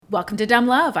Welcome to Dumb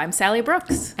Love. I'm Sally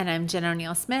Brooks. And I'm Jen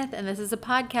O'Neill Smith, and this is a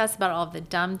podcast about all of the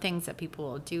dumb things that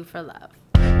people will do for love.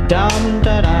 Dum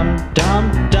da dum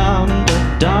dum dum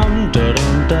da dum da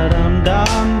dum da dum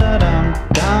dum da dum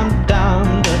dum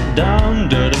dum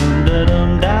da dum da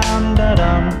dum da dum dum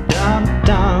da dum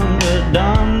dum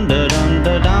dum da dum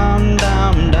da dum da dum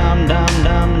dum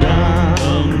dum dum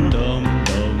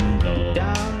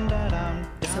dum dum.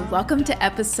 So welcome to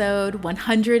episode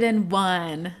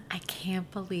 101. I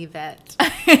can't believe it.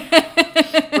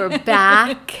 We're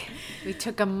back. We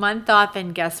took a month off,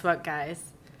 and guess what, guys?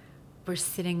 We're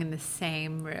sitting in the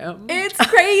same room. It's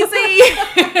crazy.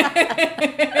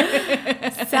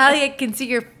 Sally, I can see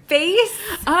your face.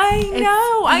 I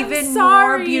know. I'm even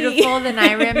sorry. more beautiful than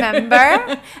I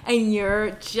remember. And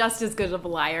you're just as good of a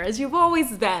liar as you've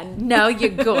always been. No,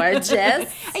 you're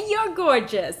gorgeous. And you're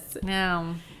gorgeous.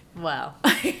 No. Well,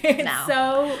 It's no.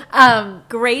 so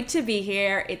great to be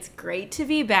here. It's great to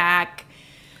be back.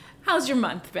 How's your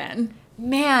month been?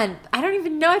 Man, I don't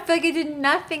even know. I feel like I did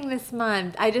nothing this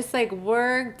month. I just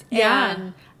worked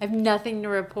and I have nothing to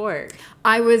report.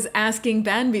 I was asking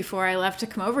Ben before I left to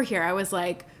come over here. I was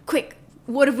like, quick,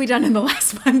 what have we done in the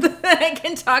last month that I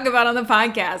can talk about on the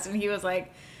podcast? And he was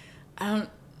like, I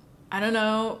don't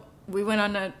know. We went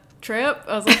on a trip.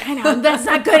 I was like, I know, that's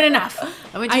not good enough.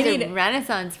 I went to the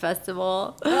Renaissance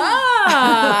Festival.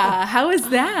 How was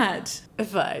that?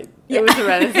 Fine. It was a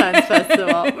Renaissance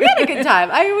Festival. We had a good time.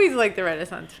 I always like the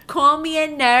Renaissance. Call me a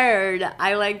nerd.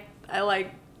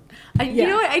 You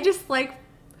know what? I just like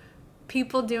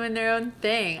people doing their own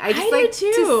thing. I just like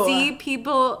do too. to see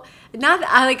people. I'm not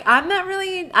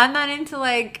into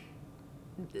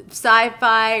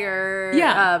sci-fi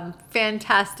or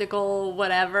fantastical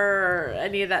whatever or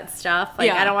any of that stuff.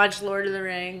 I don't watch Lord of the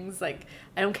Rings. I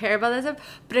don't care about that stuff.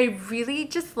 But I really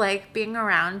just like being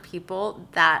around people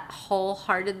that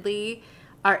wholeheartely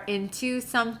are into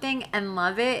something and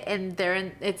love it, and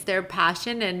it's their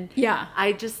passion, and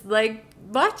I just like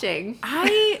watching.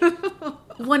 I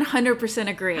 100%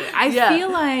 agree. I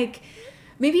feel like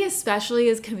maybe especially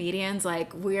as comedians,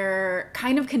 we're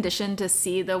kind of conditioned to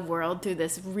see the world through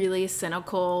this really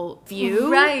cynical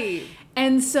view. Right.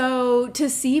 And so to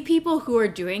see people who are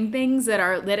doing things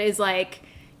that is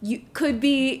you could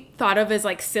be thought of as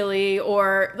silly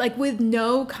or with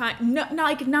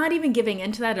not even giving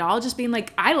into that at all, just being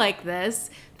like, I like this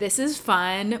is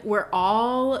fun, we're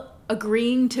all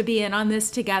agreeing to be in on this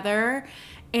together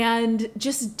and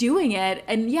just doing it.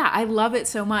 And I love it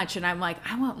so much, and I'm like,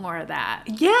 I want more of that.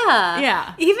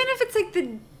 Yeah Even if it's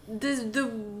the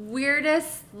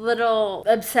weirdest little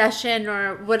obsession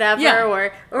or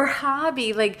whatever or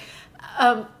hobby.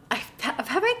 Have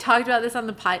I talked about this on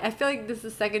the pod? I feel like this is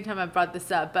the second time I've brought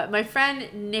this up, but my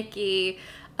friend Nikki,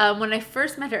 when I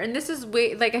first met her, and this is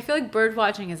I feel like bird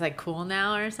watching is cool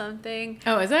now or something.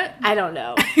 Oh, is it? I don't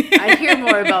know. I hear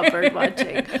more about bird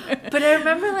watching, but I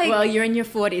remember well, you're in your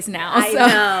 40s now.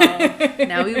 I know.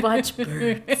 Now we watch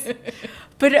birds.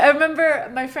 But I remember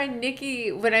my friend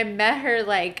Nikki, when I met her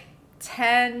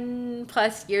 10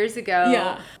 plus years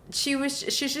ago. She's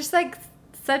just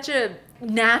such a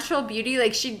natural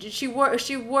beauty. She wore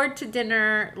to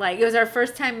dinner, it was our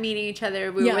first time meeting each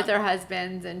other. We were with our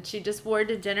husbands, and she just wore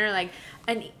to dinner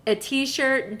a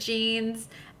t-shirt, jeans,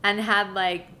 and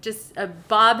had just a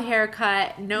bob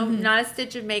haircut, not a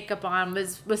stitch of makeup on,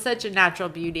 was such a natural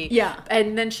beauty.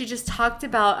 And then she just talked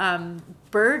about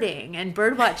birding and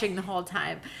bird watching the whole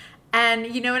time.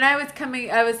 And when I was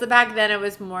back then, it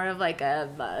was more of a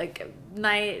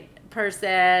night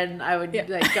person. I would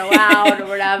go out or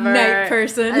whatever. Night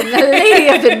person. And the lady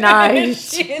of the night.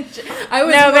 I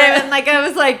was and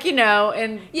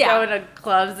going to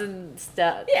clubs and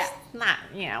stuff. Not,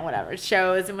 whatever,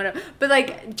 shows and whatever.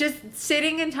 But just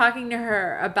sitting and talking to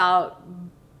her about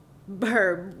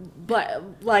her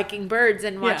liking birds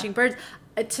and watching birds.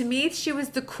 To me, she was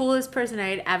the coolest person I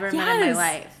had ever met in my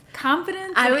life.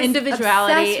 Confidence and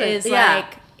individuality is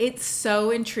it's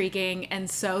so intriguing and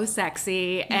so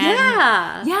sexy. And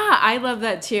I love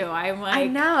that too. I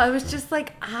know. I was just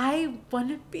I want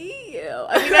to be you.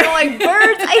 I mean, I don't like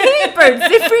birds. I hate birds.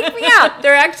 They freak me out.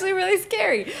 They're actually really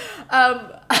scary.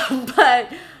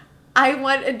 But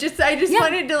I just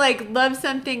wanted to love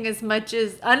something as much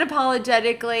as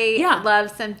unapologetically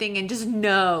love something and just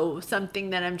know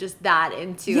something that I'm just that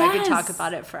into. I could talk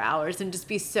about it for hours and just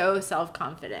be so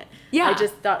self-confident. I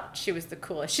just thought she was the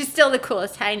coolest. She's still the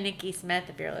coolest. Hi, Nikki Smith,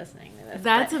 if you're listening to this.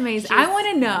 That's amazing. I want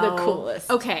to know. The coolest.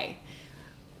 Okay.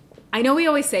 I know we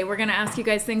always say we're going to ask you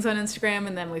guys things on Instagram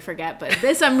and then we forget, but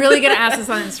I'm really going to ask this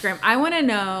on Instagram. I want to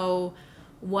know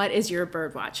what is your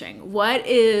bird watching? What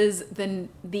is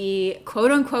the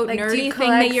quote unquote Like, nerdy thing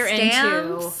that you're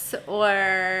stamps, into?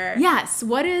 Or Yes.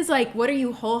 What is like, what are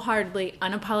you wholeheartedly,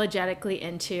 unapologetically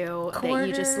into that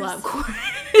you just love?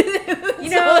 You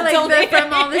know, like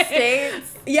from all the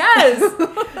states. Yes.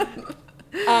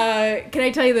 Can I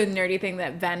tell you the nerdy thing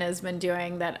that Ben has been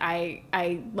doing that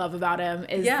I love about him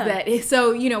is that,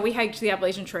 so, you know, we hiked the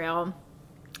Appalachian Trail.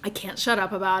 I can't shut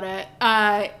up about it.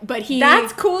 But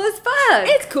That's cool as fuck.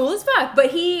 It's cool as fuck.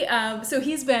 But he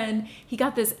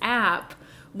got this app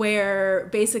where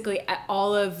basically at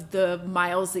all of the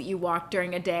miles that you walk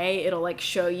during a day, it'll like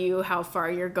show you how far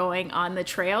you're going on the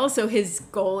trail. So his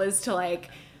goal is to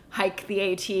like hike the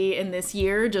AT in this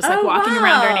year, just like walking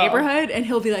around our neighborhood. And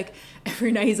he'll be like,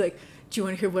 every night he's like, do you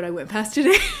want to hear what I went past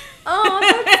today? Oh,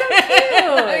 that's so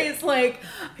cute. He's like,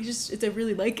 I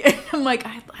really like it. I'm like,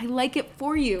 I like it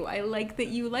for you. I like that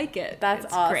you like it. That's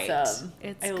awesome.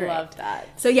 Great. I love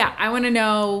that. So yeah, I want to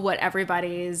know what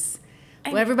everybody's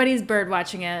bird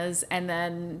watching is, and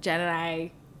then Jen and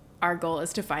I, our goal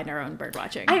is to find our own bird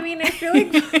watching. I mean, I feel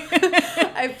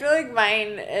like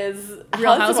mine is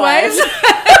Real Housewives.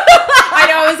 I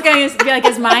know, I was going to be like,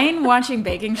 is mine watching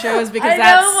baking shows? Because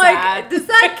that's sad. Does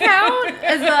that count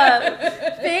as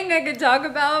a thing I could talk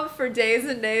about for days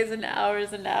and days and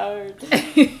hours and hours?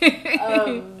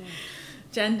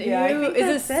 Jen,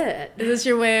 is this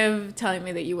your way of telling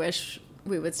me that you wish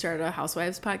we would start a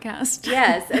Housewives podcast?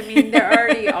 Yes. I mean, there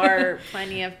already are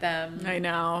plenty of them. I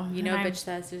know. You know, Bitch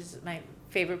Sesh is my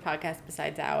favorite podcast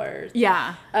besides ours.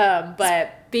 Yeah.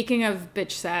 But speaking of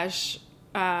Bitch Sesh,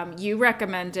 you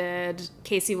recommended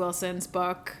Casey Wilson's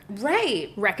book,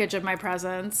 right? Wreckage of My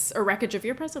Presence, or Wreckage of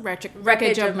Your Presence,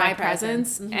 Wreckage of My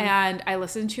Presence. Mm-hmm. And I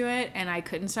listened to it, and I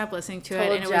couldn't stop listening to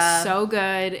it, and it was so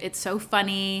good. It's so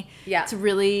funny. Yeah, it's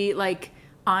really like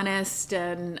honest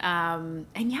and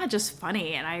yeah, just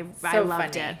funny, and I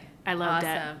loved it. I loved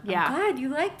it. Yeah, I'm glad you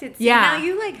liked it. See, now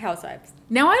you like Housewives.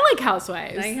 Now I like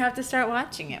Housewives. Now you have to start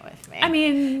watching it with me. I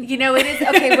mean, you know, it is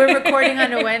okay. We're recording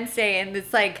on a Wednesday, and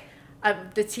it's like.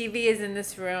 The TV is in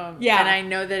this room, and I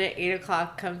know that at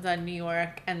 8:00 comes on New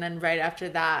York, and then right after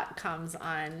that comes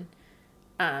on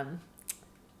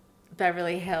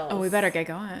Beverly Hills. Oh, we better get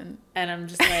going. And I'm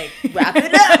just like, wrap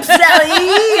it up,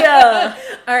 Sally!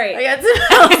 All right. I got some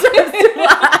Housewives to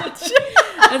watch.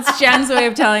 That's Jen's way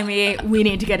of telling me we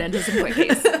need to get into some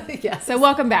quickies. Yes. So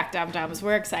welcome back, Dum Dums.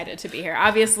 We're excited to be here.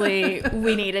 Obviously,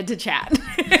 we needed to chat.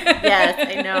 Yes,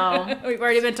 I know. We've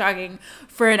already been talking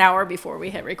for an hour before we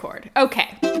hit record.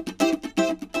 Okay.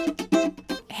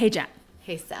 Hey, Jen.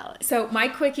 Hey, Sally. So my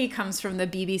quickie comes from the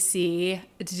bbc.co.uk.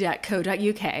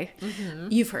 Mm-hmm.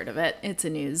 You've heard of it. It's a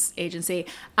news agency.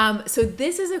 So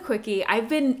this is a quickie.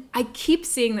 I keep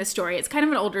seeing this story. It's kind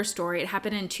of an older story. It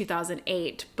happened in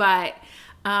 2008, but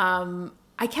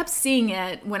I kept seeing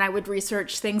it when I would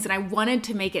research things, and I wanted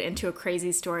to make it into a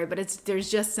crazy story, but there's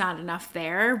just not enough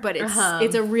there. But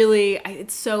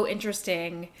it's so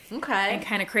interesting, and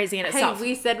kind of crazy in itself. Hey,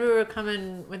 we said we were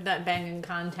coming with that banging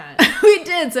content. We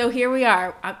did, so here we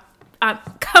are. I'm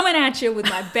coming at you with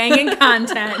my banging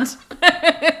content,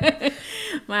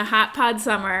 my hot pod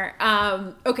summer.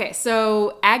 Okay,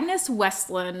 so Agnes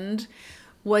Westland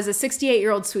was a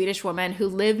 68-year-old Swedish woman who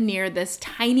lived near this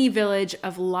tiny village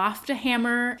of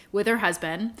Loftahammar with her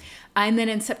husband. And then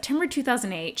in September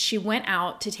 2008, she went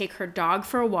out to take her dog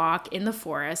for a walk in the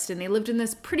forest. And they lived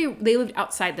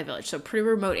outside the village, so a pretty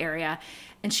remote area.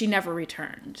 And she never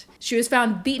returned. She was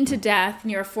found beaten to death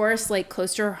near a forest lake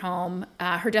close to her home.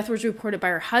 Her death was reported by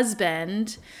her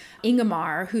husband,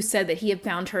 Ingemar, who said that he had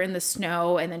found her in the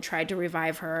snow and then tried to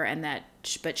revive her,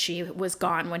 but she was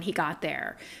gone when he got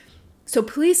there. So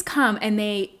police come and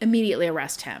they immediately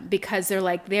arrest him because they're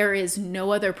like, there is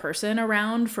no other person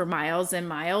around for miles and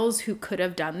miles who could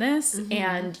have done this. Mm-hmm.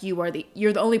 And you're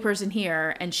the only person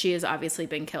here. And she has obviously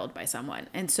been killed by someone.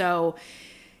 And so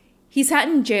he sat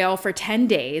in jail for 10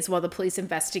 days while the police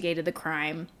investigated the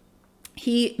crime.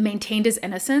 He maintained his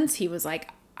innocence. He was like,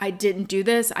 I didn't do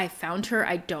this. I found her.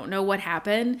 I don't know what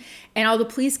happened. And although the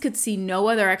police could see no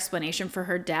other explanation for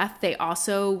her death, they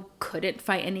also couldn't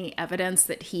find any evidence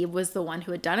that he was the one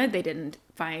who had done it. They didn't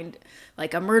find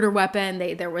like a murder weapon.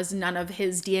 There was none of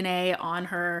his DNA on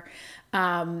her.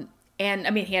 And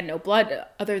I mean, he had no blood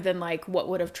other than like what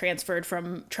would have transferred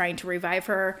from trying to revive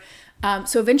her.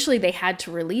 So eventually they had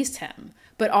to release him.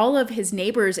 But all of his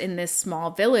neighbors in this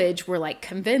small village were like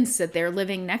convinced that they're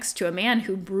living next to a man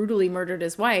who brutally murdered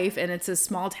his wife, and it's a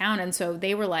small town. And so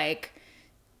they were like,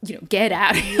 you know, get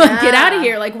out of here. Like, get out of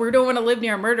here. Like, we don't want to live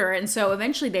near a murderer. And so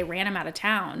eventually they ran him out of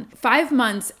town. 5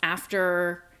 months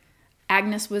after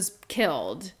Agnes was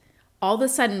killed, all of a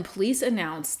sudden police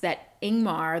announced that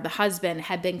Ingmar, the husband,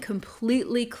 had been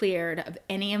completely cleared of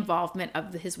any involvement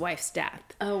of his wife's death.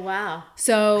 Oh, wow.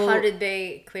 So how did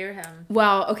they clear him?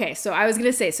 Well, okay, so I was going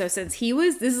to say, so since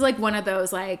this is like one of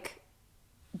those, like,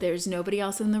 there's nobody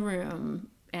else in the room,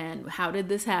 and how did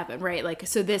this happen, right? Like,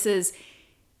 so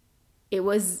he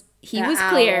was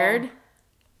cleared.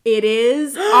 It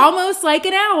is almost like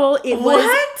an owl. It was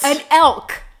an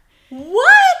elk.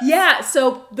 What? Yeah,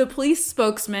 so the police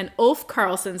spokesman, Ulf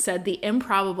Carlson, said the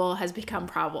improbable has become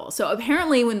probable. So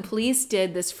apparently when police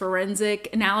did this forensic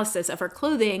analysis of her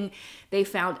clothing, they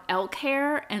found elk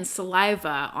hair and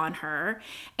saliva on her.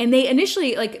 And they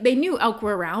initially, like, they knew elk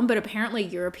were around, but apparently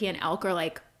European elk are,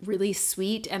 like, really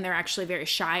sweet, and they're actually very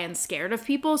shy and scared of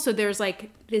people. So there's,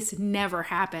 like, this never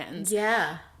happens.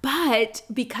 Yeah. But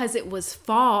because it was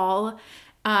fall...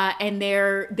 and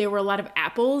there were a lot of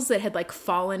apples that had like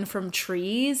fallen from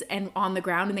trees and on the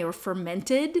ground, and they were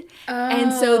fermented. Oh.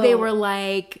 And so they were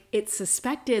like, it's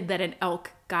suspected that an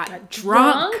elk got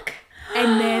drunk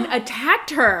and then attacked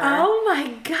her. Oh my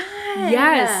God.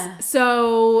 Yes.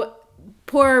 So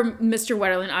poor Mr.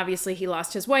 Wetterlund, obviously he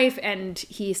lost his wife, and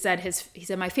he said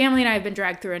my family and I have been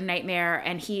dragged through a nightmare,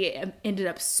 and he ended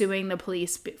up suing the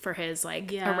police for his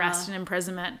arrest and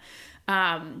imprisonment.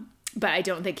 But I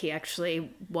don't think he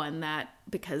actually won that,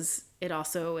 because it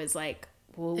also is like,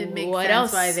 well, it makes what sense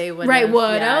else? Why they would, right?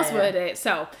 What else would it?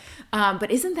 So,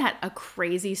 but isn't that a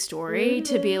crazy story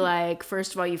to be like?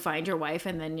 First of all, you find your wife,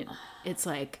 and then it's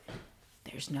like,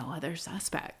 there's no other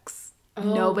suspects.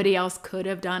 Oh. Nobody else could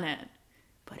have done it,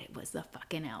 but it was the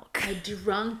fucking elk. A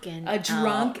drunk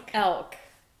elk.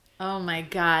 Oh my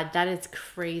God, that is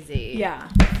crazy. Yeah.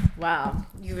 Wow,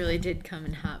 you really did come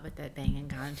in hot with that banging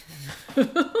content.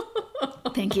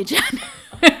 Thank you, Jen.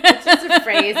 It's just a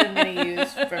phrase I'm going to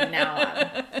use from now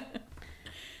on.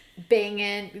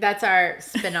 Banging, that's our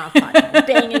spin-off podcast.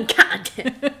 Banging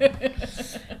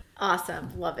content.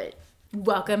 Awesome, love it.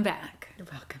 Welcome back.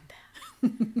 Welcome back.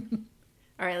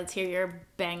 All right, let's hear your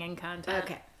banging content.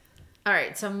 Okay. All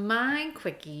right, so my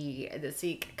quickie this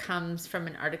week comes from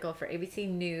an article for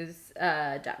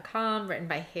abcnews.com written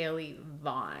by Haley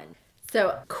Vaughn.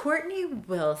 So Courtney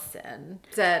Wilson,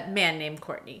 it's a man named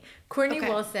Courtney. Courtney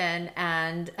Wilson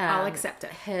and I'll accept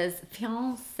it. His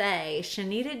fiancée,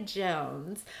 Shanita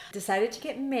Jones, decided to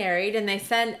get married, and they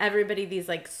sent everybody these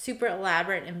like super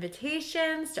elaborate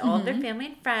invitations to all of their family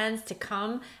and friends to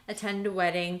come attend a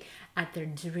wedding at their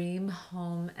dream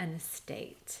home and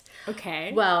estate.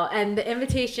 Okay. Well, and the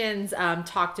invitations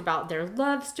talked about their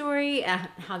love story and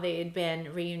how they had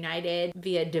been reunited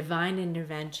via divine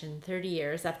intervention 30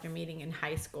 years after meeting in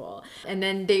high school. And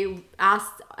then they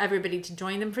asked everybody to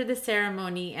join them for the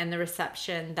ceremony and the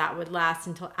reception that would last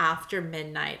until after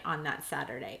midnight on that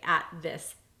Saturday at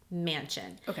this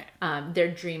mansion. Okay. Their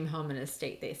dream home and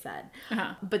estate, they said.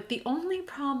 Uh-huh. But the only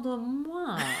problem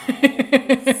was...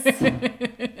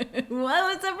 What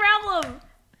was the problem?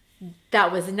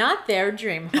 That was not their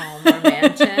dream home or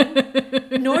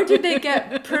mansion, nor did they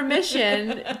get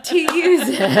permission to use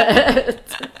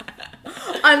it.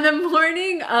 On the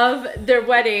morning of their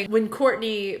wedding, when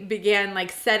Courtney began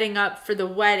like setting up for the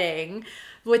wedding,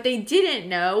 what they didn't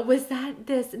know was that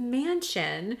this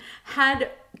mansion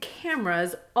had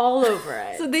cameras all over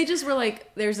it. So they just were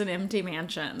like, there's an empty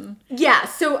mansion. Yeah,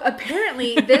 so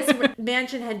apparently this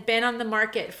mansion had been on the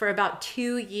market for about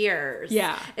 2 years.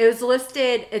 Yeah.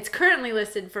 It's currently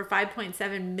listed for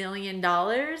 $5.7 million.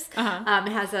 Uh-huh.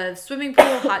 It has a swimming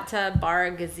pool, hot tub,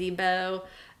 bar, gazebo,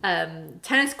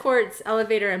 tennis courts,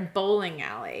 elevator, and bowling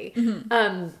alley.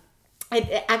 Mm-hmm.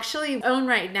 It actually owned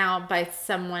right now by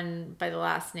someone by the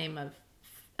last name of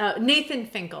Nathan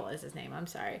Finkel is his name. I'm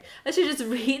sorry. I should just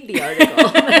read the article.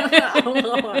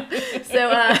 So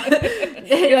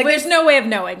you're like, there's no way of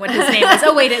knowing what his name is.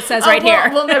 Oh wait, it says right here.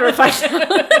 We'll never find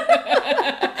out.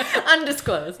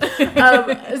 Undisclosed.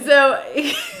 So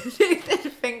Nathan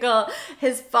Finkel,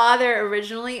 his father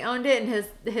originally owned it, and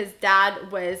his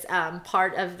dad was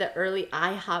part of the early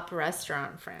IHOP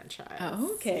restaurant franchise.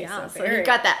 Oh, okay. Yeah, so he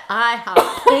got that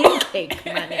IHOP pancake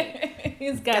money.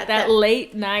 He's got that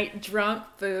late night drunk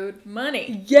food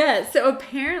money. Yes. So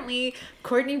apparently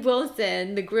Courtney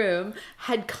Wilson, the groom,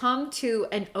 had come to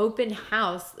an open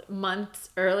house months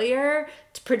earlier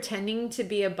pretending to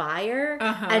be a buyer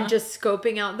and just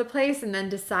scoping out the place, and then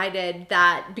decided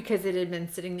that because it had been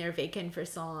sitting there vacant for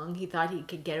so long, he thought he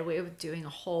could get away with doing a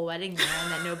whole wedding there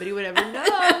and that nobody would ever know.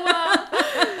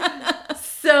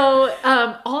 So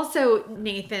So, also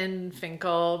Nathan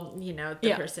Finkel,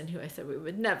 the person who I said we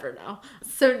would never know.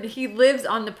 So he lives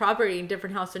on the property in a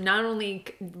different house. So not only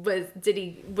was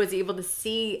he able to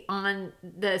see on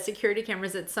the security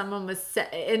cameras that someone was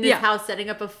in his house setting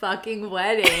up a fucking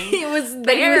wedding. He was there.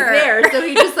 But he was there. So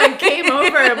he just like came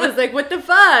over and was like, what the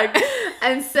fuck?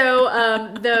 And so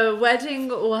the wedding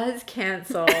was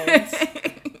canceled.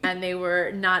 And they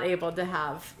were not able to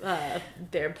have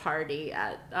their party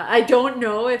at. I don't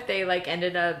know if they like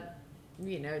ended up,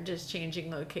 just changing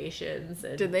locations.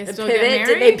 And did they still pivot? get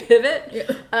married? Did they pivot?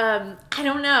 Yeah. I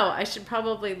don't know. I should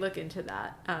probably look into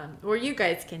that. Or you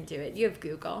guys can do it. You have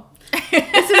Google.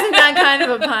 This isn't that kind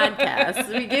of a podcast.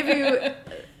 We give you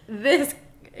this.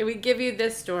 We give you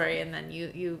this story, and then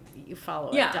you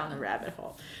follow it down the rabbit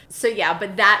hole. So yeah,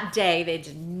 but that day they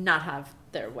did not have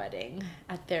their wedding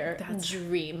at their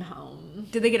dream home.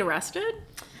 Did they get arrested?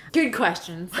 Good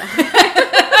questions.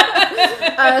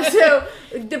 So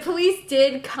the police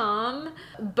did come,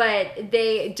 but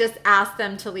they just asked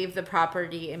them to leave the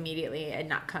property immediately and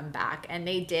not come back. And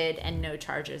they did, and no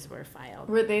charges were filed.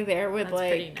 Were they there with That's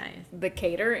pretty nice. The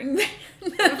catering?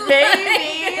 Maybe.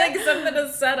 Like something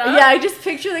to set up? Yeah, I just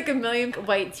picture like a million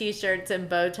white t-shirts and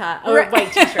bow tie. Or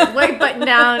white t-shirts, white button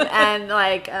down and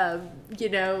like,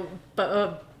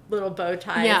 little bow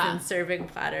ties and serving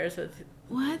platters with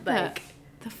what like...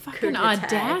 The fucking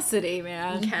audacity,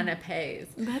 man.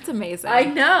 Canapes. That's amazing. I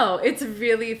know. It's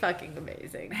really fucking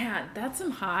amazing. Man, that's some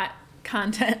hot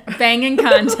content. Banging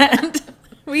content.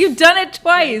 We've done it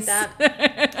twice.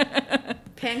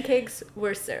 Pancakes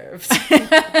were served.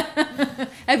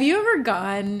 Have you ever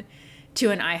gone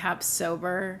to an IHOP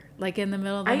sober, like in the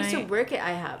middle of the night? I used to work at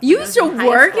IHOP. You used to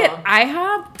work at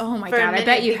IHOP? Oh my God, I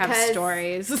bet you have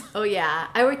stories. Oh yeah.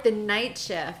 I worked the night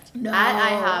shift at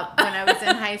IHOP when I was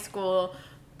in high school.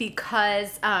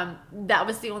 Because that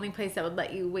was the only place that would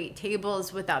let you wait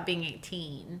tables without being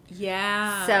 18.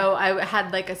 Yeah. So I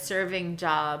had like a serving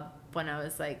job when I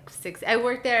was like 6. I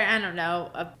worked there, I don't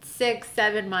know,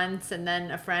 6-7 months. And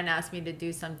then a friend asked me to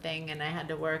do something and I had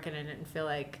to work and I didn't feel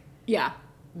like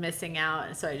missing out.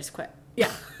 And so I just quit.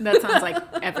 Yeah. That sounds like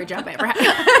every job I ever had.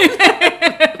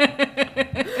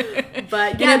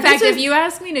 But yeah, in fact, if you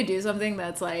ask me to do something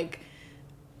that's like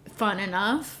fun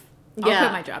enough, I'll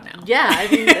quit my job now. Yeah, I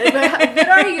mean, what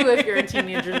are you if you're a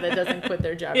teenager that doesn't quit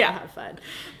their job to have fun?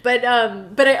 But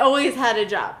I always had a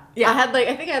job. Yeah, I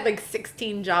think I had like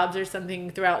 16 jobs or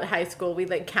something throughout high school. We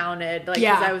like counted, like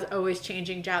because I was always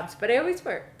changing jobs, but I always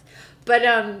worked. But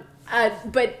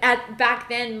back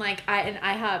then, like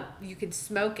IHOP, you could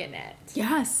smoke in it.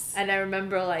 Yes. And I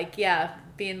remember like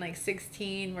being like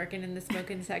 16, working in the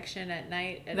smoking section at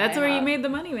night. That's where you made the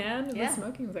money, man. In the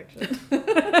smoking section.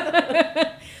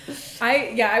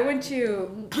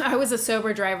 I was a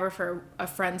sober driver for a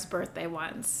friend's birthday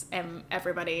once, and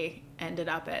everybody ended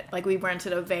up we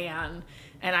rented a van,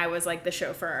 and I was like the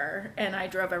chauffeur, and I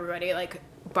drove everybody like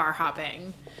bar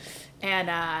hopping.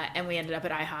 And we ended up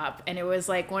at IHOP, and it was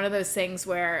like one of those things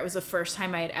where it was the first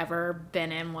time I had ever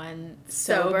been in one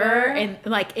sober and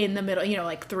like in the middle,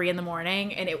 like 3 a.m,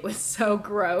 and it was so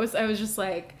gross. I was just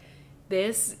like,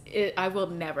 I will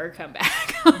never come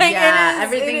back.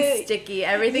 Everything's sticky.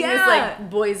 Everything is like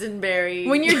boysenberry.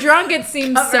 When you're drunk, it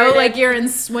seems so like you're in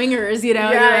swingers, you're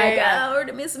like, oh,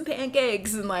 we're missing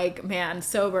pancakes, and like, man,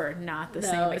 sober, not the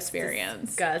same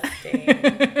experience. Disgusting.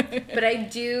 But I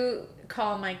do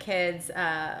call my kids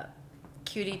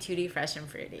cutie tootie fresh and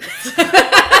fruity.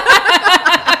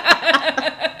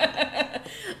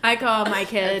 I call my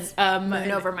kids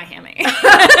moon over my hammy.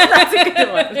 That's a good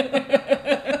one.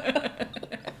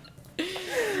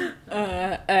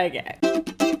 Okay.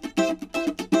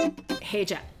 Hey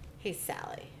Jen. Hey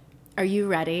Sally. Are you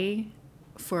ready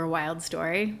for a wild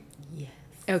story? Yes.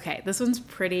 Okay, this one's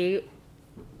pretty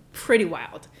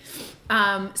wild.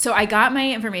 So I got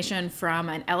my information from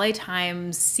an LA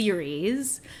Times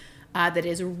series that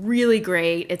is really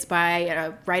great. It's by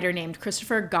a writer named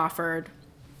Christopher Goffard.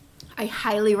 I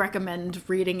highly recommend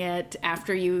reading it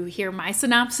after you hear my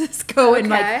synopsis. Go and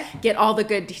like get all the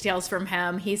good details from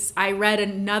him. I read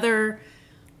another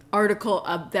article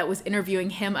that was interviewing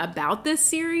him about this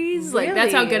series. Really? Like,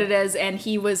 that's how good it is. And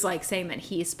he was like saying that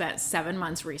he spent 7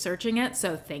 months researching it.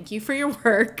 So thank you for your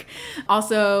work.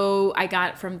 Also, I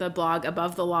got from the blog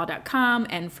abovethelaw.com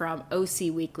and from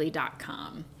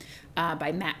ocweekly.com.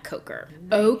 By Matt Coker.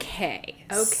 Okay.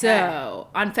 So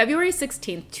on February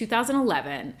 16th,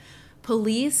 2011,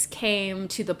 police came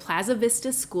to the Plaza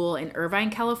Vista School in Irvine,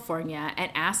 California,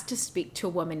 and asked to speak to a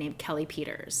woman named Kelly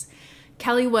Peters.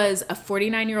 Kelly was a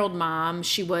 49-year-old mom.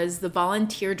 She was the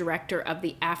volunteer director of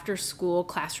the after-school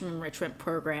classroom enrichment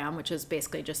program, which is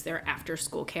basically just their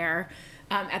after-school care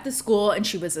at the school. And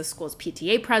she was the school's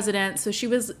PTA president. So she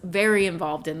was very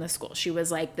involved in the school. She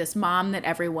was like this mom that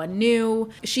everyone knew.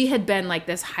 She had been like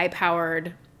this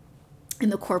high-powered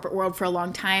in the corporate world for a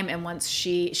long time. And once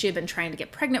she had been trying to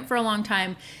get pregnant for a long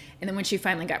time. And then when she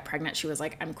finally got pregnant, she was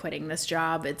like, I'm quitting this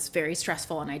job. It's very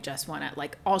stressful. And I just want to,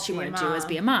 like, all she wanted to do was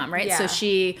be a mom, right? Yeah. So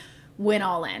she went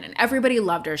all in and everybody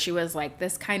loved her. She was like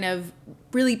this kind of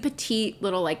really petite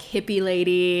little like hippie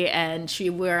lady. And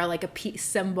she wore like a peace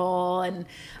symbol and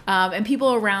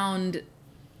people around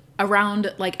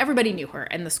like everybody knew her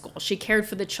in the school. She cared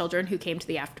for the children who came to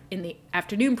the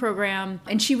afternoon program.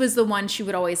 And she was the one, she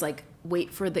would always like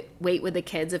wait with the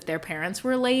kids if their parents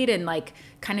were late and like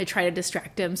kind of try to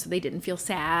distract them so they didn't feel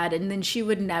sad. And then she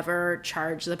would never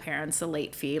charge the parents a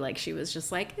late fee. Like she was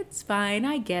just like, it's fine,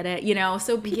 I get it, you know?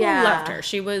 So people loved her.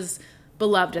 She was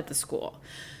beloved at the school.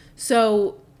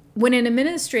 So when an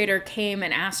administrator came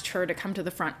and asked her to come to the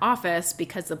front office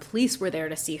because the police were there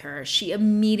to see her, she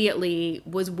immediately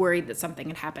was worried that something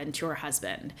had happened to her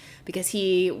husband because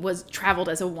he was traveled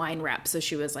as a wine rep. So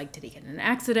she was like, did he get in an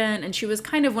accident? And she was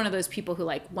kind of one of those people who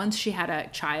like, once she had a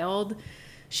child,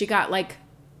 she got like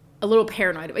a little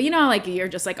paranoid. But you know, like you're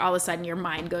just like all of a sudden your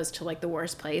mind goes to like the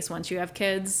worst place once you have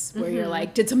kids where you're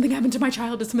like, did something happen to my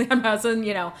child? Did something happen to my husband?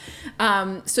 You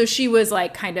know? So she was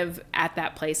like kind of at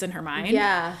that place in her mind.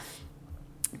 Yeah.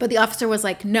 But the officer was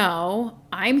like, no,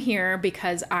 I'm here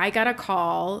because I got a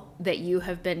call that you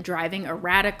have been driving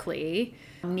erratically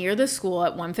near the school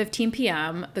at 1:15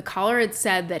 p.m. The caller had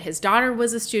said that his daughter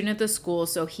was a student at the school,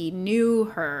 so he knew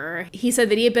her. He said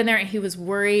that he had been there and he was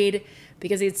worried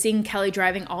because he had seen Kelly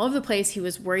driving all over the place. He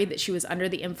was worried that she was under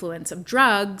the influence of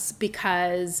drugs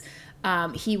because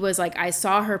he was like, I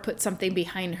saw her put something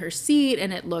behind her seat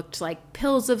and it looked like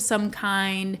pills of some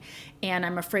kind. And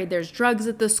I'm afraid there's drugs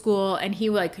at the school. And he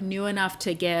like knew enough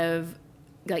to give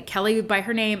like Kelly by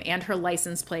her name and her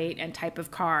license plate and type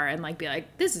of car and like be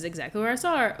like, this is exactly where I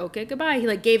saw her. Okay, goodbye. He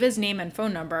like gave his name and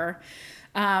phone number.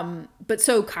 But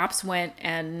so cops went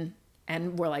and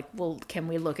were like, well, can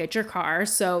we look at your car?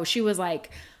 So she was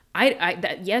like,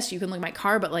 yes, you can look at my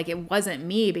car, but like it wasn't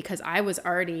me because I was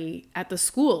already at the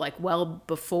school like well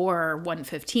before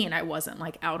 1:15. I wasn't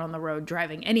like out on the road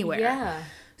driving anywhere. Yeah.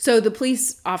 So the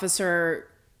police officer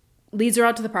leads her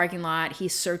out to the parking lot. He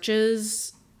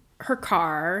searches her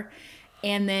car,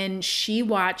 and then she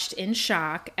watched in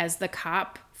shock as the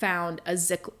cop found a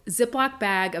Ziploc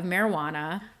bag of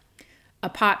marijuana, a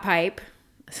pot pipe.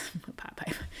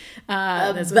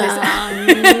 That's what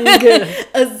they say.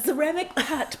 A ceramic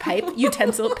pot pipe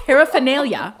utensil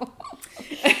paraphernalia.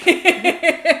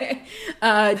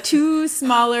 Two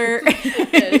smaller. I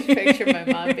just picture my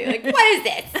mom being like, "What is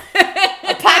this?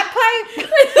 A pot pipe?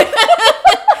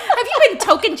 Have you been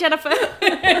token, Jennifer?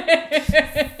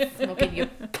 Smoking your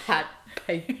pot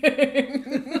pipe?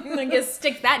 I guess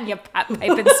stick that in your pot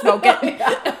pipe and smoke it."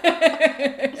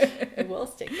 I will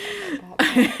stick that in my pot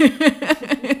pipe.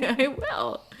 I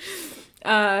will.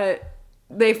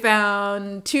 They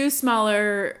found two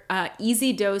smaller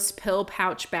easy dose pill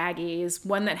pouch baggies,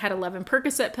 one that had 11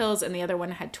 Percocet pills and the other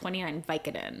one had 29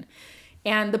 Vicodin.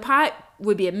 And the pot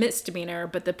would be a misdemeanor,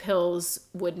 but the pills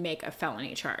would make a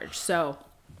felony charge. So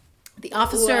the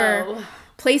officer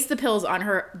placed the pills on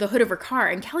the hood of her car,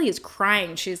 and Kelly is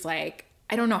crying. She's like,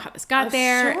 I don't know how this got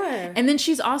there. Sure. And then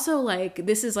she's also like,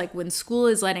 this is like when school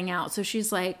is letting out. So she's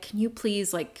like, can you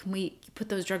please, like, can we put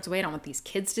those drugs away? I don't want these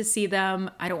kids to see them.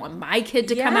 I don't want my kid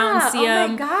to come out and see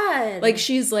them. Oh my God. Like,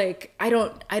 she's like, I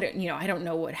don't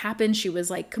know what happened. She was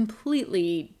like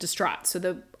completely distraught. So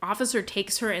the officer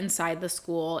takes her inside the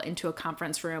school into a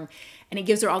conference room, and he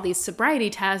gives her all these sobriety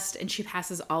tests, and she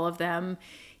passes all of them.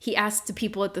 He asked the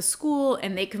people at the school,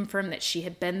 and they confirmed that she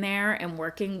had been there and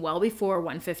working well before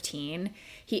 1:15.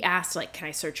 He asked, like, can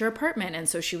I search your apartment? And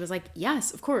so she was like,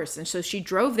 yes, of course. And so she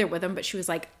drove there with him, but she was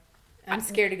like, I'm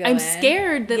scared to go I'm in.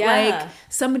 scared that, like,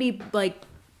 somebody, like,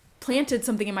 planted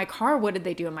something in my car. What did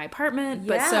they do in my apartment? Yeah.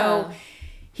 But so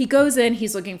he goes in,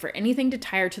 he's looking for anything to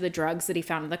tie her to the drugs that he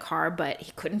found in the car, but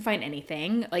he couldn't find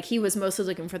anything. Like, he was mostly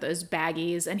looking for those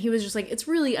baggies, and he was just like, it's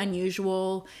really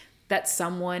unusual that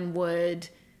someone would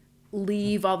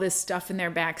leave all this stuff in their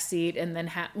backseat and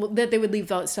then that they would leave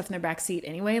all that stuff in their backseat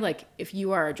anyway. Like, if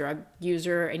you are a drug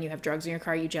user and you have drugs in your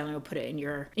car, you generally will put it in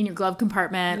your glove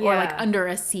compartment or like under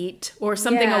a seat or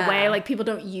something away. Like, people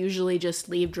don't usually just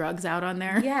leave drugs out on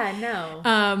there. Yeah, no.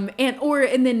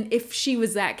 And then if she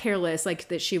was that careless, like,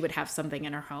 that she would have something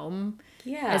in her home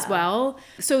as well.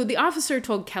 So the officer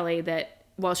told Kelly that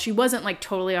well, she wasn't like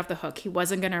totally off the hook. He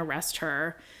wasn't going to arrest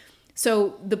her.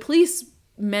 So the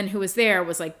policeman who was there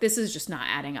was like, this is just not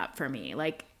adding up for me.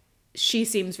 Like, she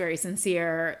seems very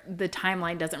sincere. The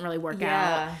timeline doesn't really work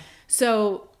out.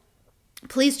 So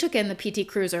police took in the PT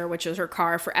Cruiser, which was her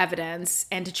car, for evidence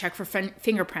and to check for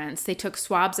fingerprints. They took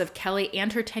swabs of Kelly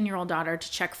and her 10-year-old daughter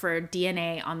to check for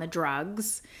DNA on the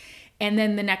drugs. And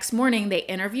then the next morning, they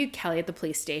interviewed Kelly at the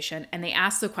police station, and they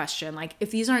asked the question, like,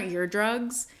 if these aren't your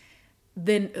drugs,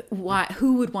 then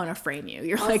who would want to frame you?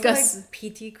 You're also, like us.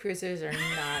 PT Cruisers are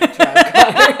not drug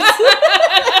cars.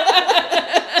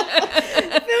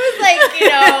 It was like, you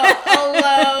know, a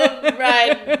low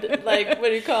ride, like, what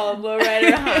do you call them? Low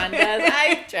rider Hondas.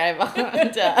 I drive a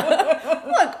Honda.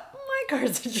 Look, my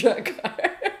car's a drug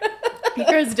car. Your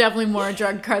car is definitely more a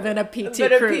drug car than a PT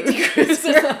But Cruiser. a PT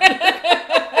Cruiser.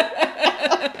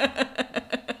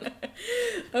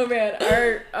 Oh man,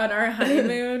 on our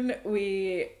honeymoon,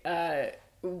 we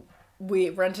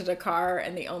rented a car,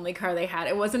 and the only car they had,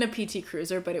 it wasn't a PT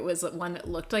Cruiser, but it was one that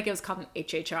looked like it was called an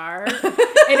HHR,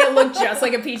 and it looked just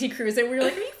like a PT Cruiser. We were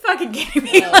like, are you fucking kidding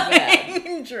me?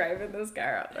 Like, driving this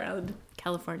car around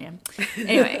California.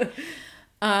 Anyway,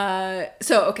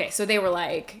 so they were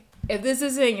like, if this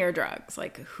isn't your drugs,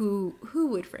 like, who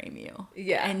would frame you?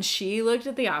 Yeah. And she looked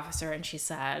at the officer and she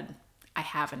said, I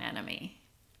have an enemy.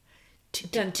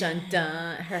 Dun, dun,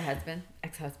 dun. Her husband.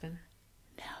 Ex-husband.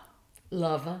 No.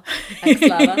 Lover.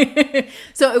 Ex-lover.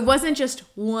 So it wasn't just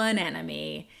one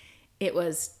enemy. It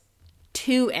was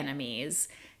two enemies.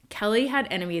 Kelly had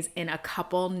enemies in a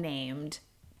couple named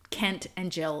Kent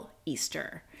and Jill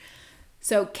Easter.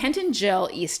 So Kent and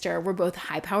Jill Easter were both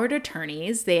high-powered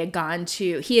attorneys. He had gone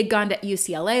to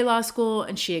UCLA Law School,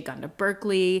 and she had gone to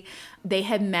Berkeley. They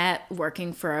had met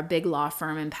working for a big law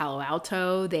firm in Palo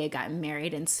Alto. They had gotten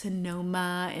married in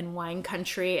Sonoma and wine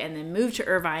country, and then moved to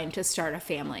Irvine to start a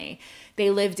family.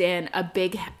 They lived in a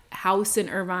big house in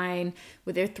Irvine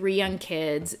with their 3 young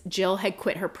kids. Jill had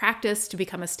quit her practice to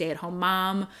become a stay-at-home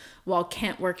mom, while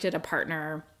Kent worked at a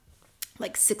partner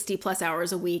like 60 plus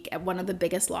hours a week at one of the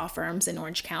biggest law firms in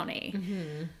Orange County.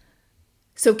 Mm-hmm.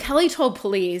 So Kelly told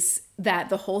police that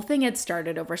the whole thing had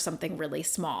started over something really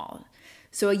small.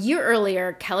 So a year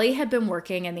earlier, Kelly had been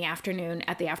working in the afternoon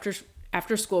at the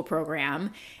after school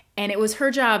program, and it was her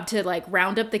job to like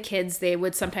round up the kids. They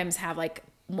would sometimes have like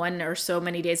one or so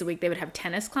many days a week, they would have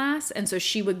tennis class. And so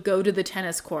she would go to the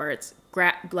tennis courts,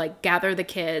 gather the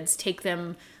kids, take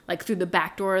them like through the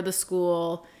back door of the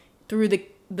school, through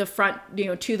the front,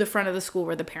 to the front of the school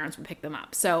where the parents would pick them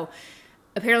up. So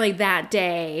apparently that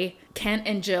day, Kent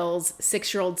and Jill's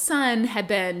 6-year-old son had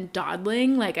been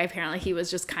dawdling. Like, apparently he was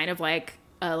just kind of like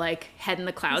a head in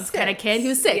the clouds kind of kid. He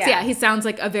was 6. Yeah, he sounds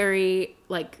like a very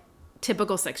like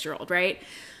typical 6-year-old, right?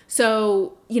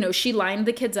 So, she lined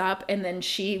the kids up, and then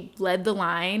she led the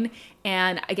line,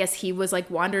 and I guess he was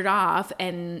like wandered off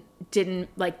and didn't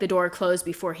the door closed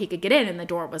before he could get in, and the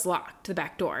door was locked, the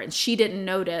back door, and she didn't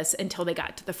notice until they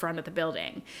got to the front of the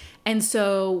building. And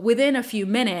so within a few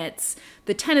minutes,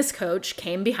 the tennis coach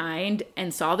came behind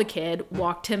and saw the kid,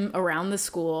 walked him around the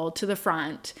school to the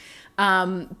front.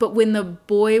 But when the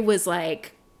boy was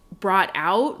like brought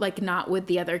out, like not with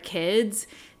the other kids,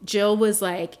 Jill was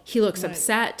like, he looks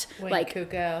upset.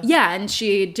 Cuckoo. Yeah, and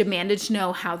she demanded to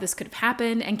know how this could have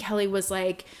happened. And Kelly was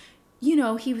like,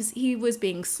 he was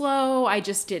being slow. I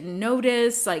just didn't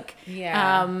notice.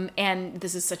 And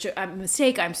this is such a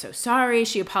mistake. I'm so sorry.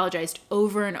 She apologized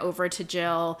over and over to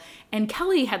Jill. And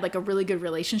Kelly had like a really good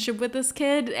relationship with this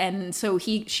kid. And so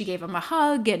she gave him a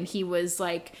hug, and he was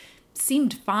like,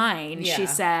 seemed fine, she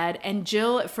said. And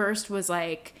Jill at first was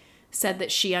like, said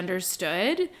that she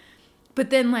understood. But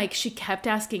then, like, she kept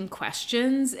asking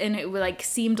questions, and it like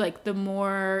seemed like the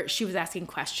more she was asking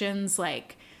questions,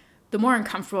 like, the more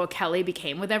uncomfortable Kelly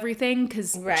became with everything.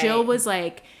 Because Jill was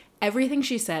like, everything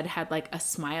she said had like a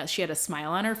smile. She had a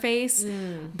smile on her face,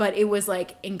 but it was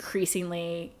like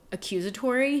increasingly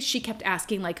accusatory. She kept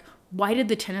asking, like, why did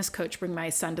the tennis coach bring my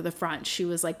son to the front? She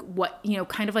was like, what,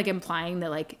 kind of like implying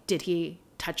that, like, did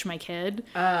touch my kid.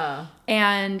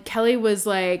 And Kelly was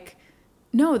like,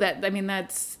 no,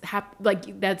 that's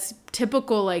that's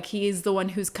typical. Like, he's the one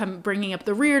who's bringing up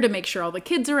the rear to make sure all the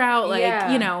kids are out. Like,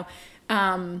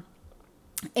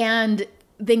 and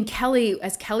then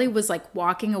as Kelly was like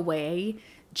walking away,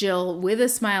 Jill, with a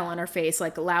smile on her face,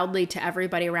 like loudly to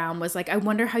everybody around, was like, I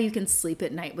wonder how you can sleep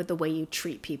at night with the way you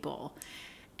treat people.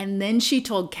 And then she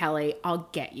told Kelly, I'll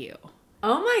get you.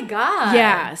 Oh my God.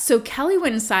 Yeah. So Kelly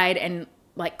went inside and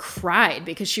like cried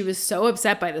because she was so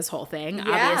upset by this whole thing,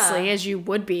 obviously, as you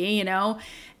would be, you know.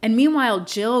 And meanwhile,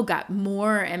 Jill got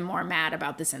more and more mad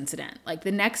about this incident. Like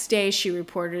the next day, she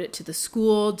reported it to the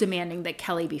school, demanding that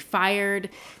Kelly be fired.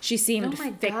 She seemed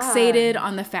fixated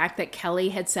on the fact that Kelly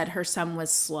had said her son was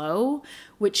slow,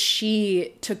 which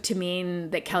she took to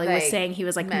mean that Kelly was saying he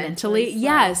was like mentally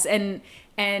yes, and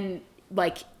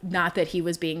like not that he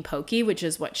was being pokey, which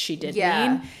is what she did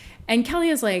mean. And Kelly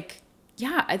is like,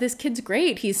 yeah, this kid's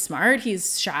great. He's smart.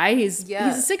 He's shy. He's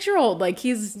a 6-year-old. Like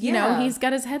he's, you know, he's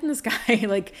got his head in the sky.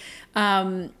 Like,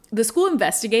 the school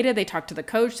investigated. They talked to the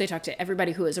coach. They talked to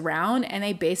everybody who was around, and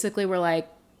they basically were like,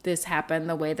 this happened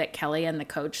the way that Kelly and the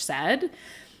coach said.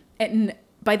 And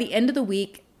by the end of the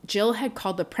week, Jill had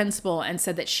called the principal and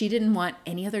said that she didn't want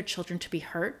any other children to be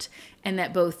hurt, and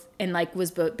that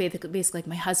basically like,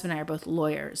 my husband and I are both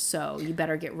lawyers, so you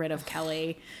better get rid of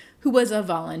Kelly, who was a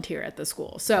volunteer at the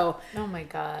school. So, oh my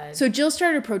God. So Jill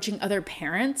started approaching other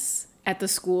parents at the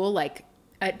school, like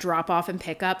at drop off and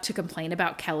pickup, to complain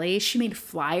about Kelly. She made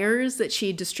flyers that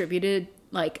she distributed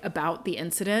like about the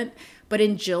incident. But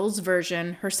in Jill's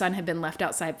version, her son had been left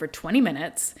outside for 20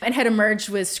 minutes and had emerged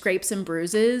with scrapes and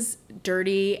bruises,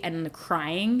 dirty and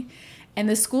crying. And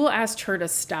the school asked her to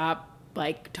stop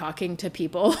like talking to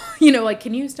people, you know, like,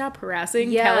 can you stop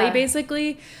harassing Kelly,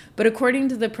 basically? But according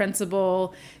to the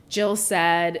principal, Jill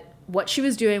said what she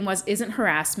was doing isn't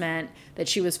harassment, that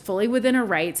she was fully within her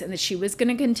rights, and that she was going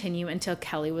to continue until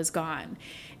Kelly was gone.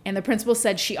 And the principal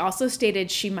said she also stated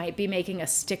she might be making a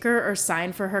sticker or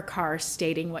sign for her car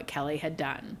stating what Kelly had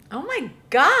done. Oh my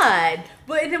God.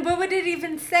 What would it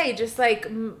even say? Just like,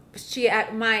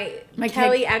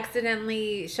 Kelly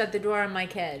accidentally shut the door on my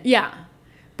kid. Yeah.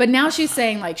 But now she's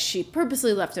saying, like, she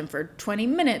purposely left him for 20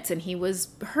 minutes and he was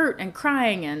hurt and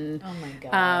crying and... Oh, my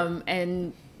God.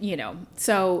 And, you know,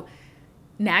 so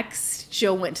next,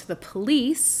 Jill went to the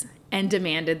police and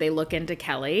demanded they look into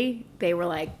Kelly. They were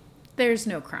like, there's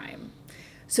no crime.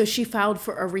 So she filed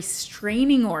for a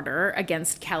restraining order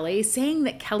against Kelly, saying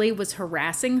that Kelly was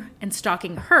harassing and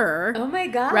stalking her. Oh, my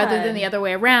God. Rather than the other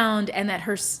way around,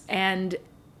 and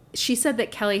she said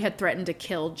that Kelly had threatened to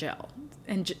kill Jill,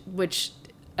 which...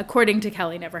 according to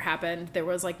Kelly, never happened. There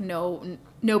was like no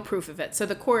proof of it. So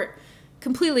the court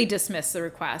completely dismissed the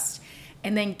request.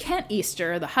 And then Kent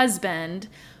Easter, the husband,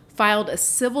 filed a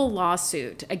civil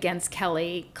lawsuit against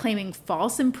Kelly, claiming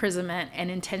false imprisonment and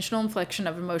intentional infliction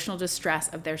of emotional distress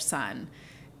of their son.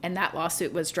 And that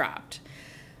lawsuit was dropped.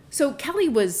 So Kelly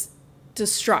was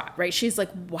distraught, right? She's like,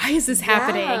 why is this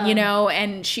happening? You know,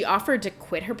 and she offered to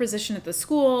quit her position at the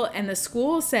school, and the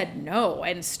school said no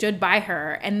and stood by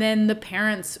her. And then the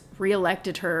parents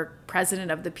reelected her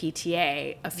president of the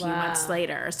PTA a few months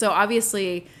later. So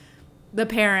obviously the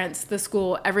parents, the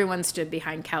school, everyone stood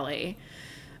behind Kelly.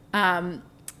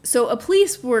 So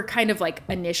police were kind of like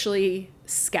initially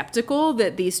skeptical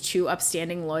that these two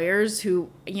upstanding lawyers who,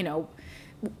 you know,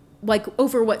 like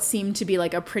over what seemed to be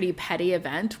like a pretty petty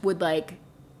event would like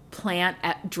plant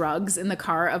drugs in the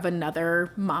car of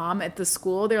another mom at the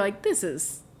school. They're like, this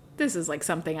is like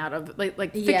something out of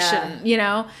like fiction, you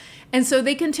know? And so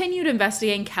they continued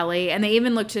investigating Kelly, and they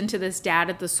even looked into this dad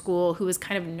at the school who was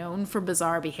kind of known for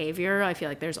bizarre behavior. I feel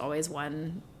like there's always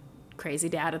one crazy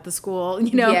dad at the school,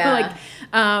 you know, like,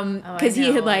 cause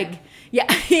he had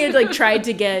like tried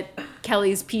to get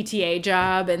Kelly's PTA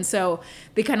job. And so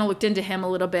they kind of looked into him a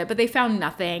little bit, but they found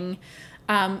nothing.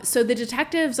 So the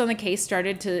detectives on the case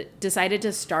decided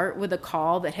to start with a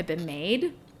call that had been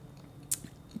made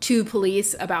to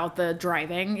police about the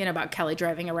driving, you know, about Kelly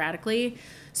driving erratically.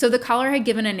 So the caller had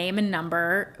given a name and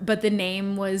number, but the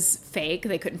name was fake.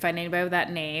 They couldn't find anybody with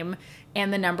that name.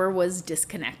 And the number was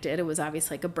disconnected. It was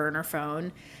obviously like a burner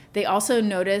phone. They also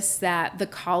noticed that the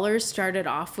caller started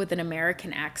off with an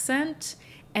American accent,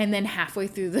 and then halfway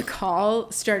through the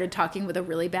call started talking with a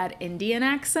really bad Indian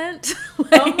accent.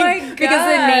 Oh my God.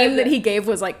 Because the name that he gave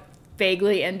was like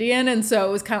vaguely Indian. And so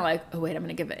it was kind of like, oh wait, I'm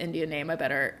going to give an Indian name. I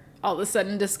better all of a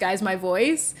sudden disguise my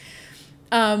voice.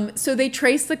 So they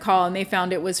traced the call, and they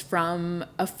found it was from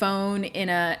a phone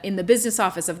in the business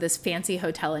office of this fancy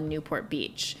hotel in Newport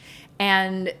Beach.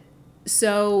 And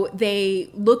so they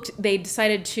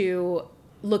decided to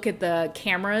look at the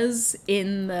cameras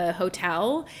in the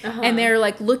hotel, and they're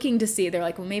like looking to see, they're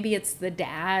like, well, maybe it's the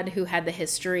dad who had the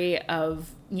history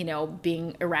of, you know,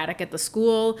 being erratic at the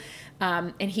school.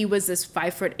 And he was this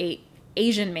 5'8"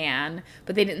 Asian man,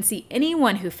 but they didn't see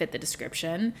anyone who fit the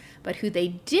description. But who they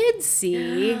did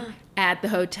see at the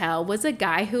hotel was a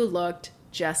guy who looked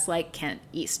just like Kent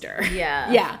Easter.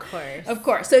 Yeah. Of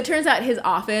course. So it turns out his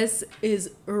office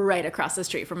is right across the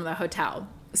street from the hotel.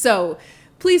 So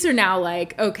police are now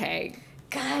like, okay,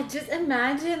 God, just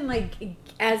imagine like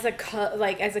as a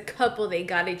couple, they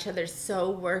got each other so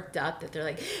worked up that they're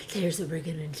like, "Here's what we're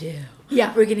gonna do.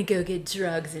 Yeah, we're gonna go get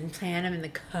drugs and plant them in the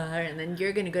car, and then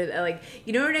you're gonna go to like,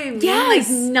 you know what I mean? Yes.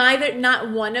 Like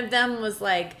not one of them was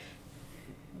like,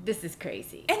 this is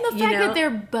crazy. And the fact that they're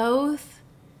both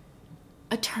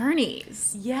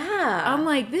attorneys. Yeah. I'm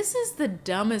like, this is the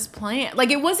dumbest plan.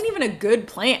 Like, it wasn't even a good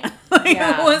plan. Like,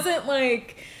 it wasn't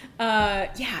like,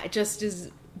 it just is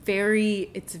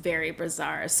it's very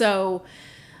bizarre. So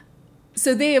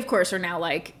they, of course, are now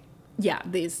like, yeah,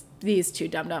 these two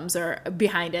dum-dums are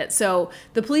behind it. So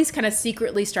the police kind of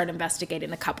secretly start investigating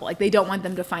the couple. Like, they don't want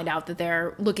them to find out that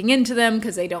they're looking into them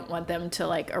because they don't want them to,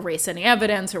 like, erase any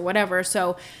evidence or whatever.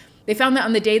 So they found that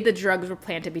on the day the drugs were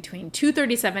planted between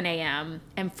 2:37 a.m.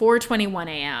 and 4:21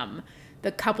 a.m.,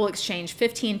 the couple exchanged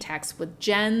 15 texts with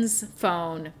Jen's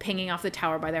phone pinging off the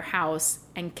tower by their house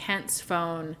and Kent's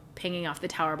phone pinging off the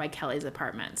tower by Kelly's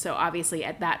apartment. So obviously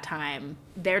at that time,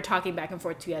 they're talking back and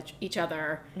forth to each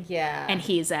other. Yeah. And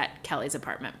he's at Kelly's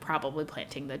apartment, probably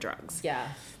planting the drugs. Yeah.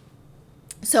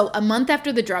 So a month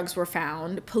after the drugs were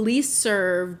found, police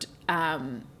served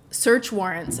search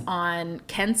warrants on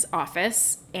Kent's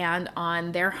office and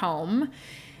on their home.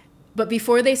 But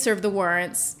before they served the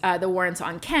warrants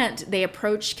on Kent, they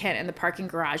approached Kent in the parking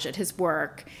garage at his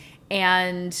work.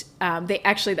 And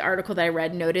the article that I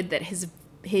read noted that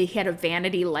he had a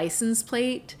vanity license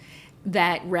plate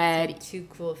that read, "Too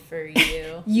cool for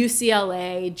you."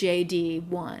 UCLA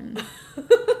JD1.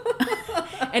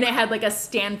 And it had like a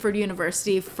Stanford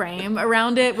University frame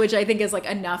around it, which I think is like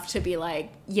enough to be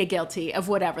like, you're guilty of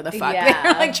whatever the fuck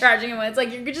they're like charging him with. It's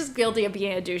like, you're just guilty of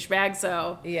being a douchebag,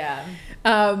 so. Yeah.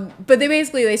 But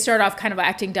they start off kind of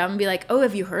acting dumb and be like, oh,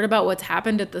 have you heard about what's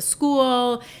happened at the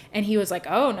school? And he was like,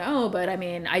 oh no, but I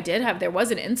mean, there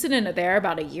was an incident there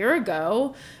about a year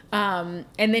ago. And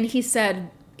then he said,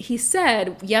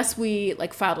 yes, we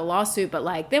like filed a lawsuit, but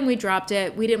like then we dropped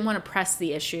it. We didn't want to press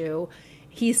the issue.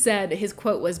 He said, his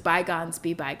quote was, bygones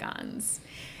be bygones.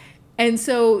 And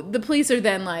so the police are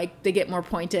then like, they get more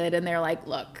pointed and they're like,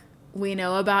 look, we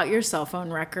know about your cell phone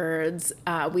records.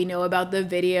 We know about the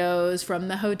videos from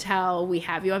the hotel. We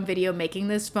have you on video making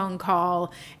this phone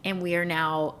call. And we are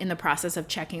now in the process of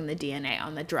checking the DNA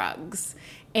on the drugs.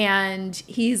 And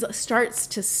he starts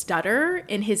to stutter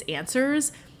in his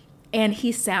answers. And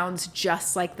he sounds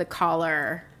just like the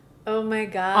caller. Oh my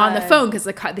God. On the phone, because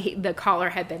the caller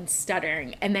had been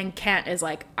stuttering. And then Kent is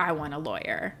like, I want a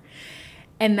lawyer.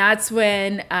 And that's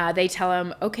when they tell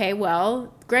him, okay,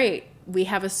 well, great. We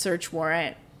have a search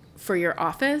warrant for your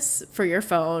office, for your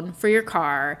phone, for your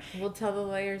car. We'll tell the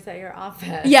lawyers at your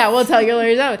office. Yeah, we'll tell your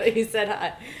lawyers out. He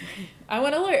said, I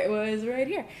want a lawyer. It was right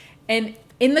here. And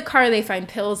in the car, they find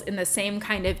pills in the same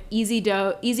kind of Easy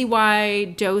Y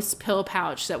dose pill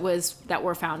pouch that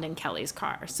were found in Kelly's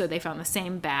car. So they found the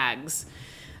same bags.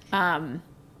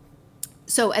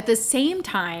 So at the same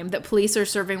time that police are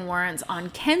serving warrants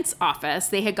on Kent's office,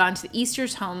 they had gone to the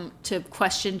Easter's home to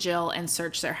question Jill and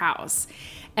search their house.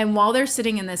 And while they're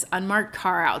sitting in this unmarked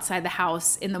car outside the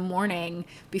house in the morning,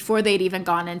 before they'd even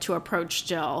gone in to approach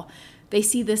Jill, they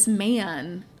see this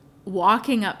man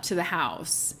walking up to the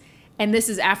house. And this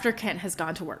is after Kent has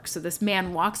gone to work. So this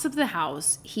man walks up to the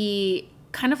house. He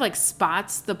kind of like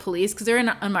spots the police because they're in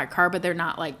an unmarked car, but they're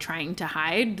not like trying to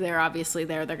hide. They're obviously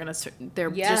there.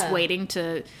 They're just waiting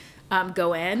to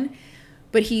go in.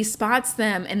 But he spots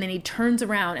them and then he turns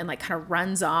around and like kind of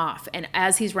runs off. And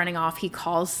as he's running off, he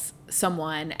calls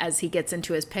someone as he gets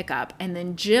into his pickup. And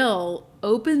then Jill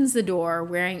opens the door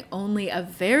wearing only a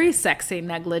very sexy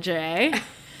negligee.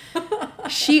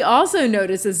 She also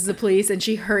notices the police and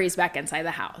she hurries back inside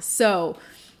the house. So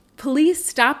police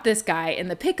stop this guy in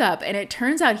the pickup, and it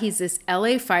turns out he's this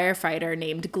LA firefighter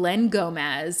named Glenn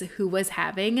Gomez who was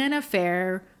having an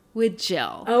affair with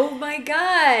Jill. Oh my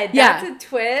God. That's a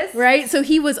twist. Right? So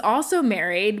he was also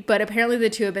married, but apparently the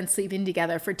two have been sleeping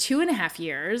together for 2.5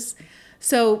 years.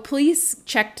 So police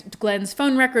checked Glenn's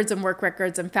phone records and work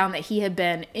records and found that he had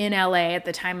been in LA at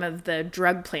the time of the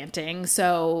drug planting.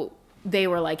 So they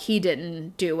were like, he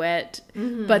didn't do it.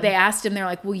 Mm-hmm. But they asked him, they're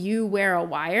like, will you wear a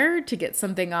wire to get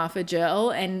something off of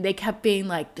Jill? And they kept being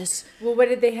like this. Well, what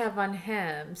did they have on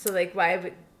him? So like,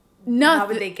 how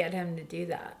would they get him to do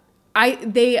that?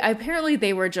 Apparently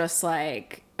they were just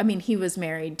like, I mean, he was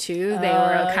married too. They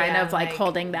were kind of like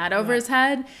holding that over his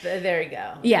head. There you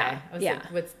go. Yeah. Okay. Yeah.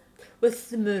 Like, what's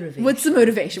the motivation? What's the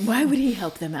motivation? Why would he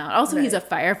help them out? Also, he's a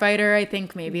firefighter. I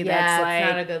think maybe that's like,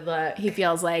 not a good look. He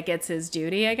feels like it's his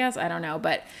duty, I guess. I don't know.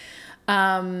 But,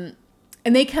 and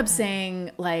they kept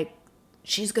saying like,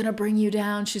 she's going to bring you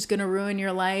down. She's going to ruin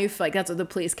your life. Like that's what the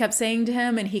police kept saying to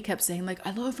him. And he kept saying like,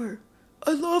 I love her.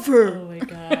 I love her. Oh my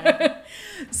God.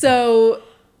 So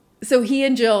he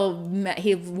and Jill met.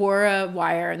 He wore a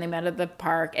wire and they met at the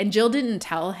park. And Jill didn't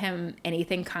tell him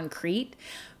anything concrete,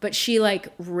 but she like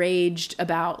raged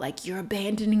about like, you're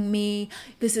abandoning me.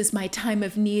 This is my time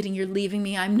of need and you're leaving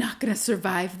me. I'm not going to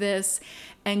survive this.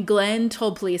 And Glenn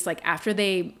told police like after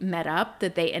they met up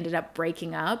that they ended up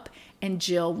breaking up, and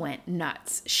Jill went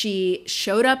nuts. She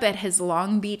showed up at his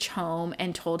Long Beach home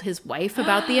and told his wife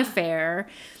about the affair.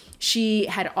 She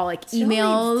had all like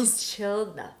emails. Chill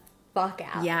the fuck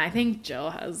out. Yeah, I think Jill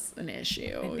has an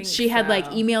issue. She had like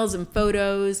emails and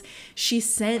photos. She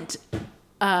sent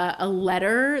a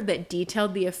letter that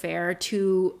detailed the affair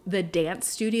to the dance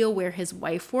studio where his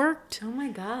wife worked. Oh my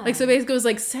God. Like, so basically it was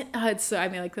like, it's so, I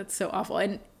mean, like, that's so awful.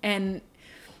 And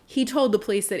he told the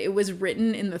police that it was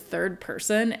written in the third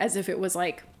person as if it was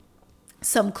like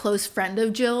some close friend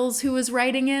of Jill's who was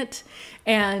writing it.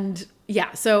 And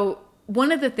yeah, so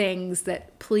one of the things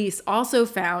that police also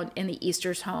found in the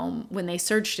Easter's home when they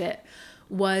searched it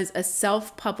was a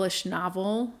self-published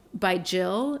novel by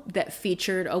Jill that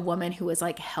featured a woman who was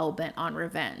like hell-bent on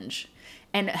revenge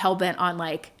and hell-bent on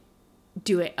like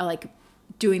doing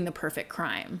the perfect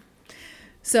crime.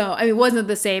 So, I mean, it wasn't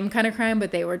the same kind of crime,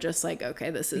 but they were just like, okay,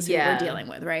 this is who we're dealing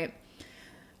with, right?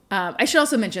 I should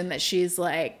also mention that she's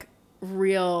like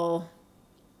real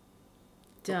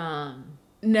dumb.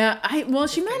 No,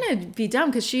 she might not be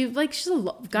dumb because she's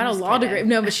got a law degree.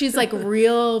 No, but she's like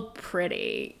real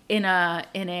pretty in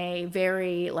a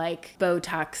very like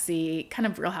Botoxy kind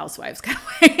of Real Housewives kind of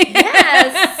way.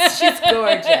 Yes, she's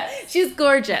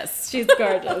gorgeous. She's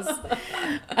gorgeous.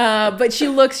 But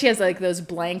she has like those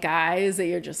blank eyes that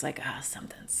you're just like,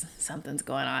 something's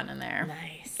going on in there.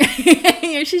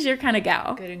 Nice. She's your kind of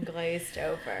gal. Good and glazed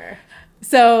over.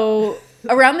 So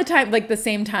around the time, like the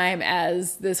same time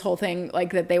as this whole thing,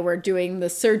 like that they were doing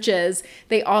the searches,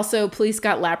 police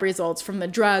got lab results from the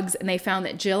drugs and they found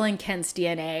that Jill and Kent's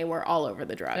DNA were all over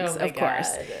the drugs, of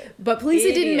course. But police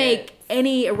didn't make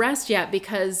any arrest yet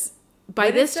because by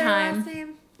this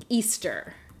time,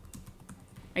 Easter.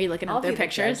 Are you looking at their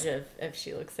pictures? If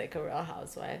she looks like a Real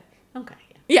Housewife. Okay.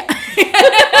 Yeah.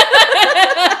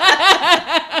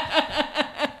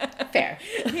 Fair.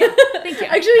 Yeah. Thank you.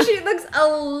 Actually, she looks a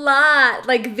lot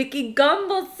like Vicky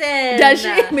Gumbelson. Does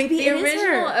she? Maybe the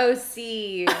original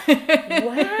OC.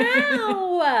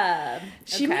 Wow.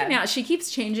 She might now. She keeps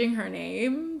changing her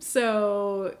name.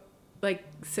 So, like,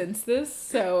 since this.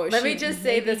 So let me just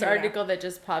say this article that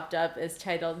just popped up is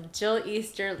titled "Jill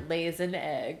Easter Lays an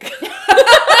Egg."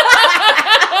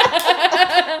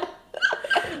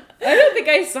 I don't think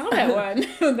I saw that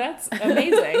one. That's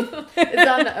amazing. It's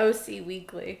on the OC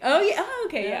Weekly. Oh yeah. Oh,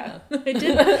 okay. Yeah.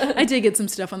 I did get some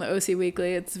stuff on the OC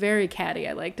Weekly. It's very catty.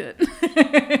 I liked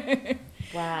it.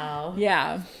 Wow.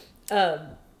 Yeah.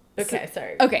 Okay.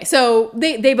 Sorry. Okay. So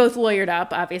they both lawyered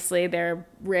up. Obviously, they're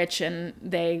rich and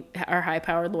they are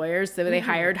high-powered lawyers. So they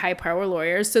hired high-powered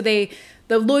lawyers. So the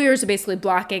lawyers are basically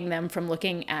blocking them from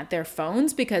looking at their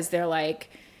phones because they're like,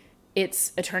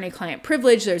 it's attorney-client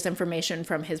privilege. There's information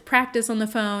from his practice on the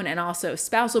phone and also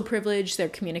spousal privilege, their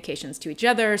communications to each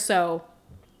other. So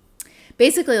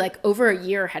basically, like, over a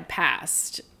year had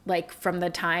passed, like, from the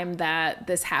time that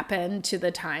this happened to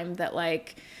the time that,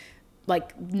 like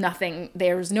nothing,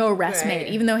 there was no arrest made,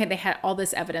 even though they had all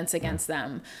this evidence against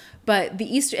them. But the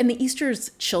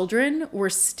Easter's children were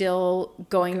still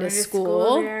going to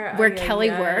school where Kelly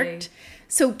worked.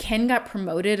 So Ken got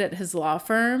promoted at his law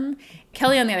firm.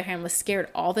 Kelly, on the other hand, was scared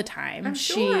all the time. I'm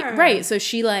sure. Right. So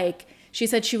she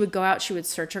said she would go out, she would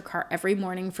search her car every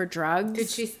morning for drugs. Did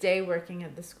she stay working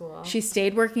at the school? She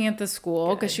stayed working at the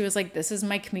school because she was like, this is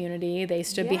my community. They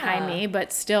stood behind me,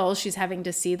 but still she's having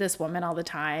to see this woman all the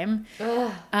time.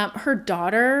 Her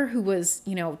daughter, who was,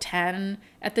 10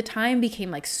 at the time,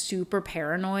 became like super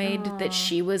paranoid that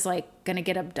she was like going to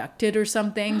get abducted or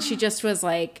something. She just was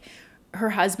like,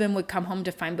 her husband would come home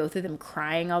to find both of them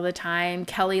crying all the time.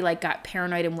 Kelly like got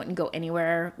paranoid and wouldn't go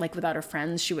anywhere like without her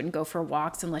friends. She wouldn't go for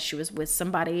walks unless she was with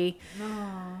somebody.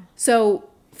 So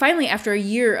finally, after a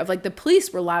year of like, the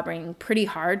police were lobbying pretty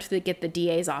hard to get the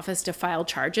DA's office to file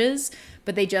charges,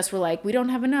 but they just were like, we don't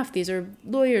have enough. These are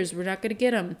lawyers. We're not going to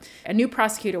get them. A new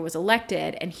prosecutor was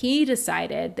elected and he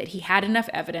decided that he had enough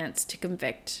evidence to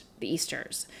convict the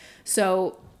Easters.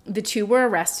 So the two were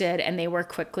arrested and they were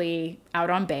quickly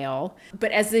out on bail.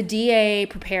 But as the DA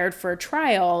prepared for a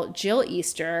trial, Jill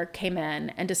Easter came in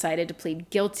and decided to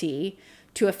plead guilty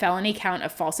to a felony count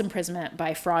of false imprisonment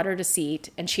by fraud or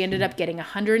deceit. And she ended up getting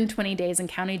 120 days in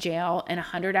county jail and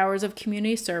 100 hours of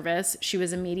community service. She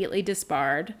was immediately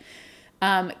disbarred.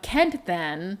 Kent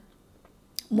then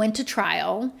went to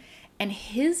trial And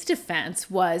his defense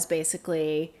was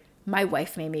basically, my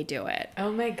wife made me do it.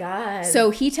 Oh my God. So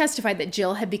he testified that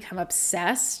Jill had become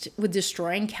obsessed with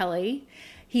destroying Kelly.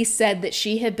 He said that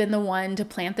she had been the one to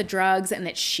plant the drugs and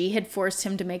that she had forced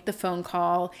him to make the phone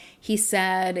call. He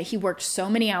said he worked so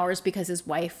many hours because his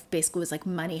wife basically was like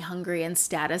money hungry and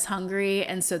status hungry.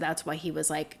 And so that's why he was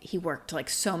like, he worked like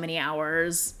so many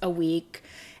hours a week.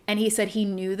 And he said he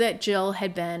knew that Jill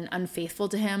had been unfaithful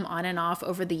to him on and off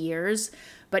over the years.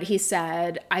 But he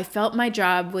said, I felt my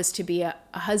job was to be a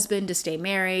husband, to stay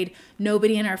married.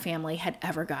 Nobody in our family had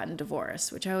ever gotten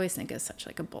divorced, which I always think is such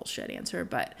like a bullshit answer.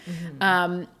 But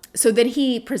so then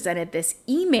he presented this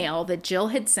email that Jill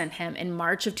had sent him in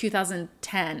March of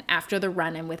 2010 after the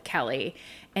run-in with Kelly.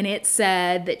 And it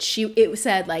said that it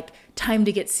said like, time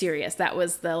to get serious. That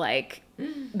was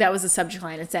the subject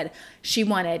line. It said she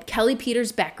wanted Kelly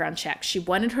Peters' background check. She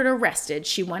wanted her arrested.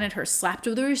 She wanted her slapped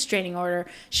with a restraining order.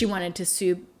 She wanted to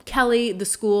sue Kelly, the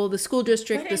school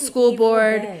district, the school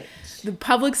board, the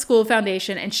public school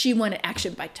foundation, and she wanted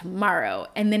action by tomorrow.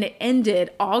 And then it ended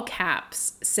all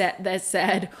caps that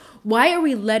said, why are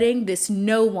we letting this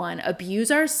no one abuse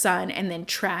our son and then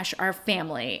trash our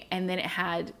family? And then it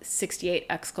had 68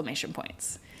 exclamation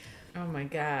points. Oh my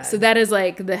God. So that is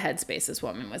like the headspace this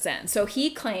woman was in. So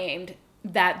he claimed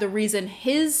that the reason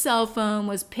his cell phone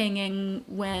was pinging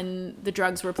when the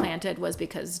drugs were planted was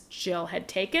because Jill had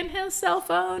taken his cell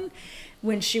phone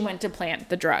when she went to plant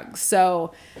the drugs.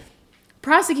 So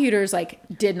prosecutors like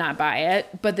did not buy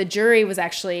it, but the jury was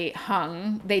actually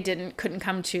hung. They couldn't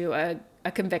come to a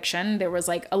conviction. There was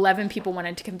like 11 people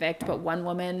wanted to convict, but one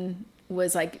woman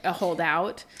was like a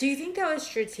holdout. Do you think that was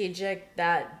strategic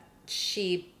that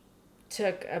she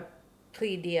took a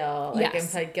plea deal and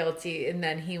pled guilty and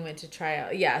then he went to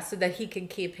trial? Yeah, so that he could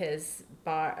keep his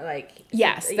bar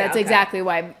that's exactly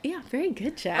why. Yeah, very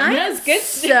good, Jen. That's good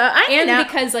stuff.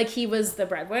 Because like he was the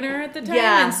breadwinner at the time,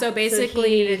 and so basically so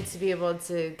he needed to be able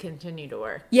to continue to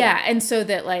work. Yeah, and so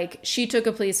that like she took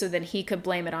a plea so then he could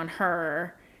blame it on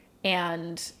her,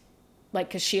 and like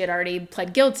because she had already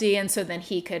pled guilty, and so then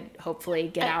he could hopefully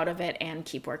get out of it and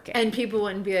keep working. And people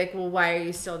wouldn't be like, well, why are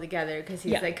you still together? Because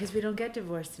he's like, because we don't get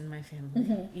divorced in my family.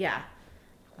 Mm-hmm. Yeah.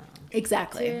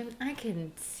 Exactly. Dude, I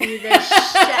can see this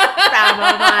shit from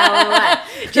a mile away.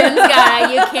 Jen's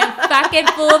guy, you can't fucking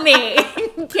fool me.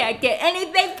 Can't get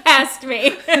anything past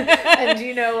me. And do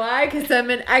you know why? Because I'm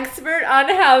an expert on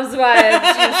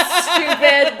housewives, you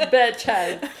stupid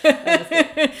bitches.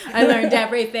 I learned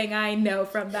everything I know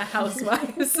from the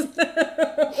housewives.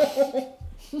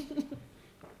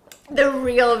 The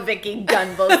real Vicky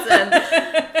Gunvalson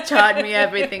taught me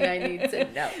everything I need to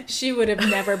know. She would have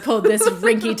never pulled this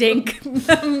rinky-dink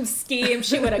scheme.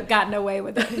 She would have gotten away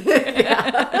with it.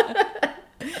 Yeah.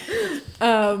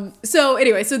 So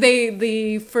anyway, so at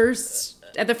the first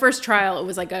trial, it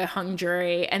was like a hung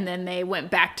jury, and then they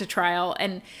went back to trial,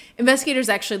 and investigators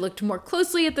actually looked more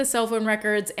closely at the cell phone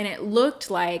records, and it looked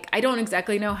like, I don't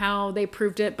exactly know how they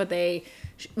proved it, but they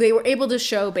were able to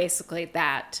show basically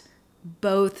that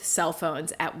both cell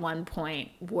phones at one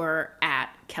point were at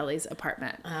Kelly's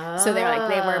apartment. So they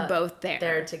were both there.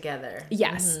 They're together.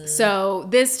 Yes. Mm-hmm. So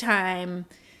this time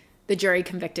the jury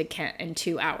convicted Kent in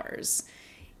 2 hours.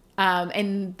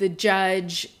 And the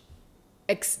judge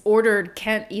ordered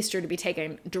Kent Easter to be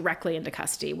taken directly into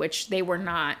custody, which they were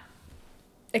not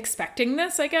expecting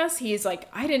this, I guess. He's like,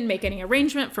 I didn't make any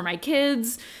arrangement for my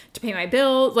kids to pay my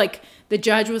bills. Like the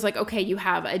judge was like, okay, you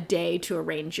have a day to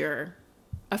arrange your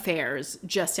affairs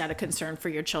just out of concern for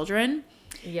your children.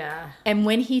 Yeah. And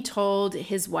when he told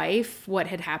his wife what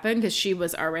had happened, because she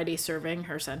was already serving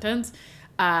her sentence,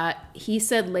 he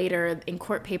said later in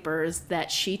court papers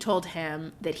that she told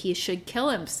him that he should kill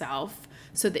himself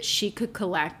so that she could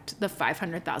collect the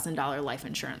 $500,000 life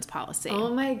insurance policy.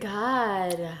 Oh my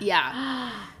God.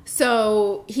 Yeah.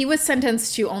 So he was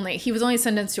only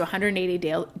sentenced to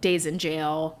 180 days in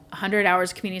jail, 100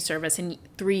 hours community service, and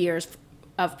 3 years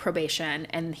of probation,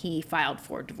 and he filed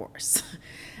for divorce.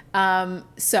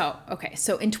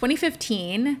 So in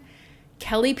 2015,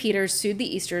 Kelly Peters sued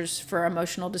the Easters for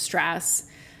emotional distress.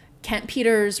 Kent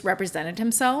Peters represented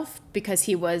himself because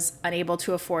he was unable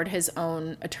to afford his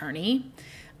own attorney.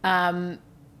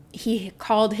 He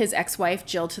called his ex-wife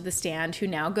Jill to the stand, who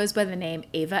now goes by the name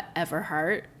Ava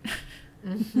Everhart.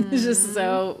 Mm-hmm. It's just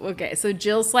so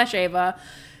Jill/Ava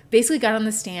basically got on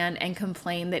the stand and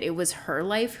complained that it was her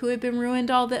life who had been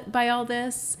ruined by all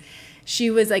this. She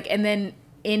was like, and then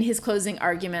in his closing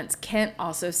arguments, Kent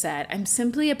also said, I'm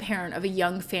simply a parent of a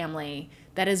young family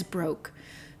that is broke.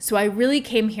 So I really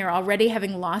came here already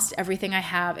having lost everything I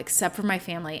have except for my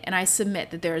family, and I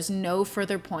submit that there is no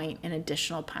further point in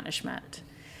additional punishment.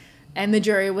 And the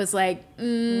jury was like,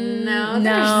 no.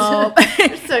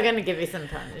 They're still going to give you some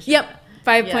punishment. Yep.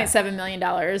 $5.7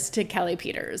 million to Kelly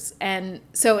Peters. And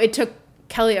so it took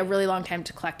Kelly a really long time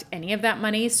to collect any of that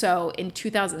money. So in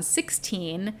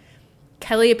 2016,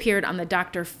 Kelly appeared on the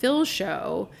Dr. Phil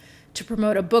show to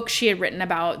promote a book she had written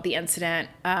about the incident.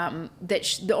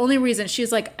 The only reason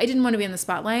she's like, I didn't want to be in the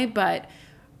spotlight, but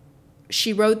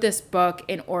she wrote this book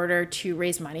in order to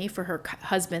raise money for her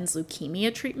husband's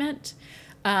leukemia treatment.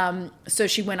 So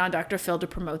she went on Dr. Phil to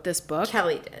promote this book.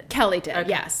 Kelly did, okay.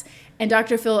 Yes. And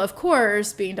Dr. Phil, of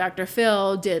course, being Dr.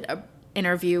 Phil, did an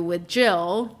interview with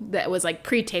Jill that was like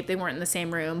pre-taped. They weren't in the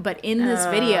same room. But in this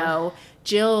video,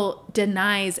 Jill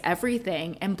denies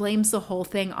everything and blames the whole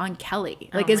thing on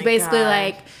Kelly. Like, it's basically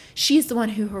like, she's the one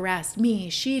who harassed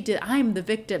me. I'm the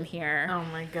victim here. Oh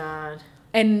my God.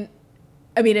 And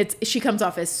I mean, she comes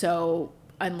off as so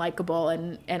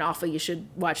unlikable and awful. You should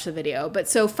watch the video. But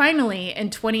so finally, in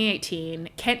 2018,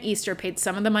 Kent Easter paid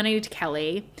some of the money to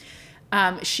Kelly.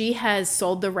 She has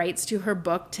sold the rights to her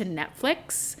book to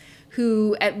Netflix,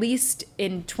 who at least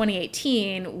in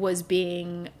 2018 was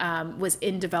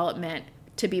in development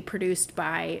to be produced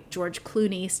by George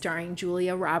Clooney, starring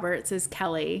Julia Roberts as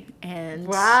Kelly. And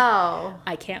wow,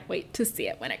 I can't wait to see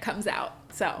it when it comes out.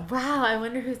 So wow, I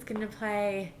wonder who's gonna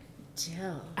play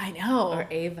Jill. I know. Or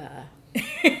Ava. Ava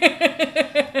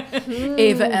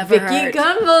Everhart. Vicky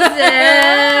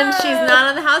Gumbelson. She's not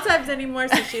on the Housewives anymore,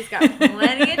 so she's got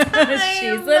plenty of time.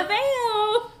 She's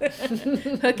available.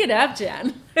 Hook it up,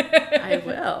 Jen. I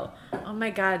will. Oh my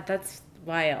God, that's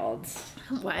wild.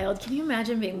 Wild. Can you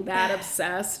imagine being that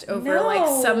obsessed over like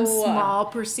some small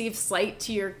perceived slight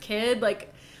to your kid?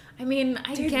 Like, I mean,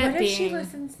 I get being. What if she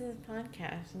listens to this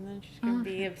podcast and then she's gonna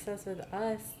be obsessed with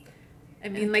us? I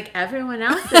mean, like everyone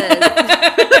else is.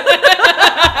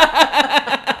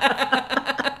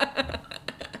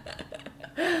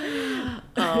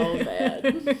 Oh man.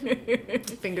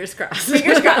 Fingers crossed.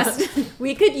 Fingers crossed.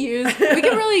 We could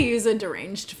really use a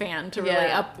deranged fan to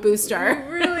really boost our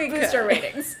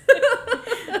ratings.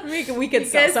 we could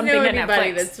sell something to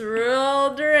Netflix. That's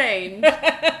real deranged.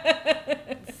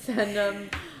 Send them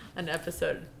an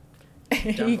episode.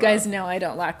 You guys know I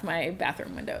don't lock my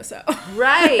bathroom window, so.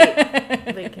 Right.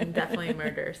 They can definitely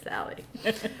murder Sally.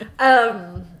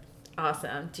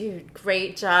 Awesome. Dude,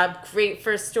 great job. Great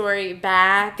first story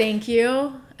back. Thank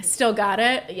you. I still got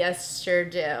it. Yes, sure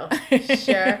do.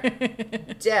 Sure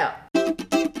do.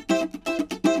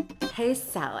 Hey,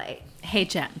 Sally. Hey,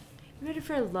 Jen. Ready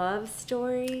for a love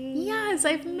story? Yes,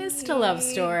 I've missed a love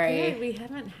story. Good. We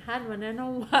haven't had one in a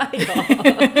while.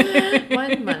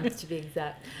 1 month to be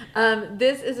exact.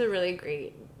 This is a really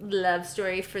great love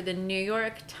story for the New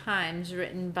York Times,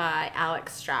 written by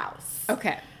Alex Strauss.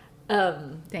 Okay.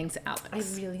 Thanks, Alex. I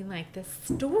really like this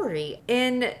story.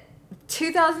 In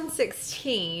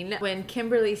 2016, when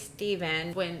Kimberly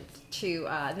Stevens went to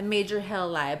the Major Hill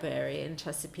Library in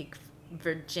Chesapeake,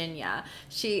 Virginia,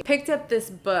 she picked up this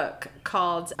book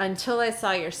called Until I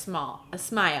Saw Your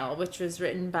Smile, which was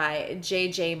written by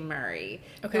J.J. Murray,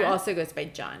 who also goes by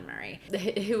John Murray,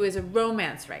 who is a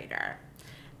romance writer.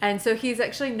 And so he's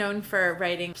actually known for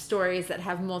writing stories that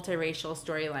have multiracial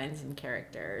storylines and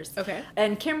characters. Okay.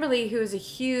 And Kimberly, who is a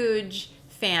huge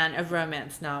fan of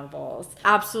romance novels,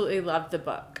 absolutely loved the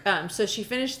book. So she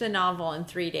finished the novel in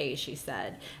 3 days, she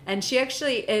said. And she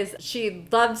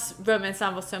loves romance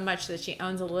novels so much that she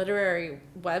owns a literary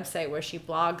website where she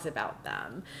blogs about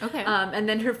them. Okay. And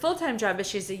then her full-time job is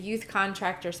she's a youth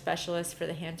contractor specialist for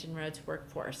the Hampton Roads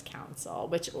Workforce Council,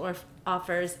 which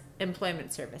offers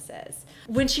employment services.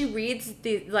 When she reads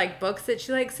the books that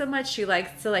she likes so much, she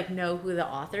likes to know who the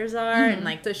authors are,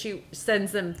 and so she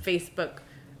sends them Facebook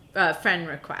friend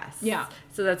requests. Yeah.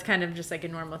 So that's kind of just a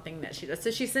normal thing that she does.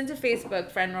 So she sent a Facebook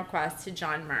friend request to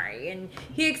John Murray, and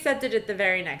he accepted it the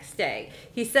very next day.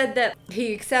 He said that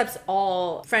he accepts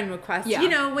all friend requests. Yeah.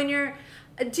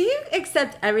 Do you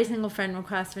accept every single friend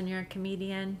request when you're a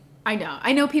comedian? I know.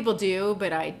 I know people do,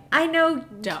 but I know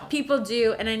don't. People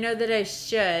do, and I know that I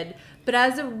should. But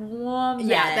as a woman,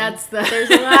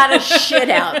 there's a lot of shit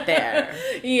out there.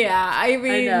 Yeah, I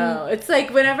mean, I know. It's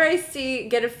like whenever I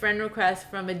get a friend request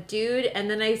from a dude, and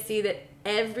then I see that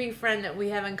every friend that we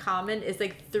have in common is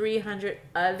 300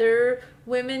 other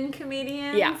women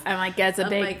comedians. Yeah, I'm like, that's a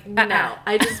big... no.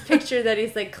 I just picture that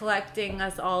he's collecting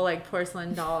us all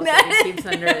porcelain dolls that he keeps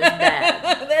under his bed.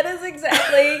 That is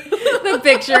exactly the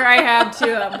picture I have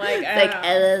too. I'm like, and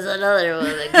there's another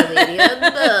woman comedian.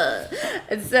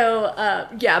 And so,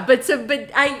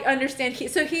 but I understand. He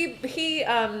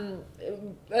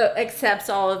accepts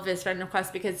all of his friend requests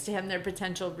because to him they're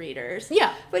potential readers.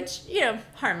 Yeah. Which,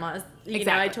 harmless. you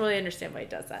know, I totally understand why he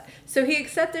does that. So he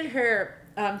accepted her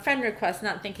friend request,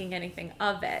 not thinking anything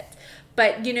of it.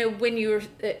 But, you know, when you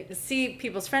see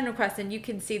people's friend requests and you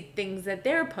can see things that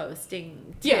they're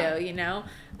posting too, you know,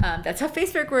 that's how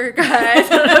Facebook works, guys.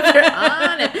 I don't know if you're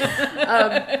on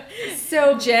it.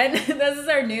 So Jen, this is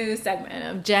our new segment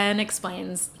of Jen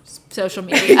explains social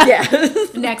media.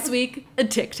 Next week, a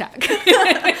TikTok.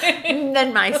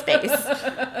 Then MySpace.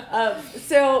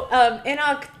 In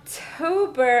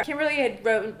October, Kimberly had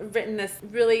written this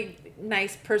really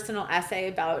nice personal essay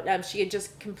about she had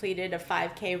just completed a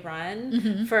 5K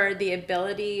run for the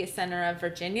Ability Center of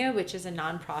Virginia, which is a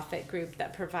nonprofit group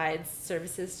that provides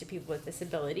services to people with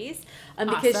disabilities.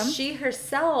 Because she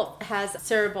herself has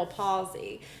cerebral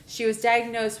palsy. She was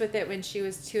diagnosed with it when she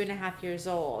was 2.5 years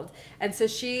old. And so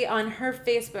she, on her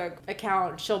Facebook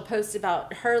account, she'll post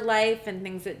about her life and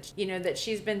things that, you know, that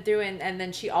she's been through. And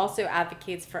then she also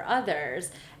advocates for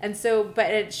others. And so,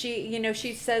 she, you know,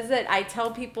 she says that I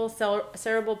tell people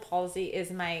cerebral palsy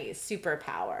is my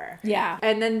superpower. Yeah.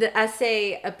 And then the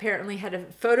essay apparently had a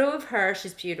photo of her.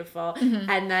 She's beautiful.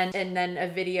 And then a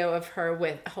video of her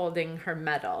with holding her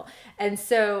medal. And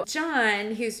so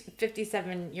John, who's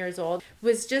 57 years old,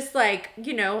 was just like,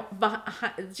 you know,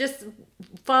 just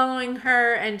following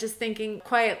her and just thinking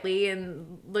quietly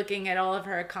and looking at all of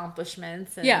her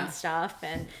accomplishments and stuff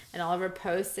and all of her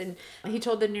posts. And he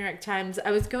told the New York Times, I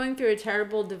was going through a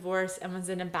terrible divorce and was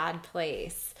in a bad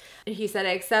place. He said,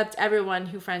 I accept everyone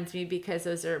who friends me because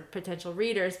those are potential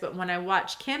readers. But when I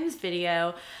watched Kim's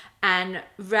video and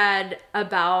read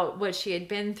about what she had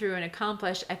been through and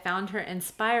accomplished, I found her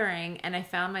inspiring and I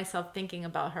found myself thinking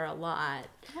about her a lot.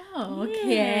 Oh,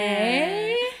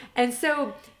 okay. Yeah. And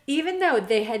so even though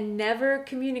they had never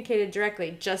communicated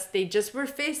directly, they just were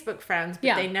Facebook friends,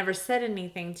 but they never said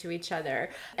anything to each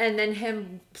other. And then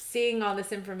him seeing all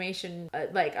this information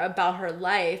like about her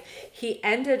life, he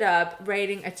ended up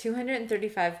writing a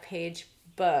 235-page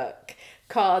book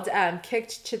called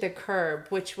Kicked to the Curb,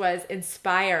 which was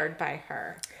inspired by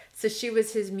her. So she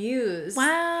was his muse.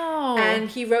 Wow. And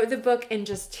he wrote the book in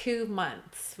just 2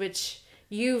 months, which...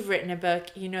 You've written a book,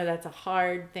 you know that's a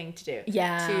hard thing to do.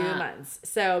 Yeah. 2 months.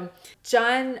 So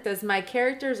John says, my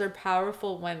characters are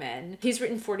powerful women. He's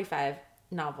written 45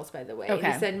 novels, by the way.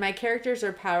 Okay. He said, my characters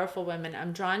are powerful women.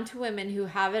 I'm drawn to women who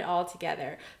have it all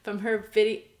together. From her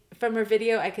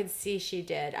video, I could see she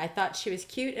did. I thought she was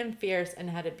cute and fierce and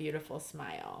had a beautiful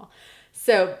smile.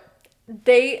 So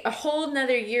a whole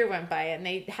another year went by and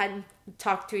they hadn't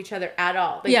talked to each other at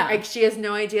all. Like she has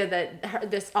no idea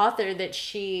that this author that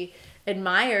she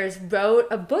admires wrote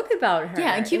a book about her.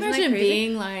 Yeah, and can you imagine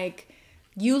being like,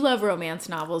 you love romance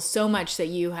novels so much that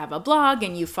you have a blog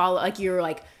and you follow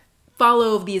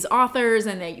these authors,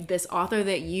 and this author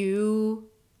that you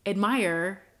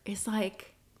admire is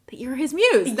like that you're his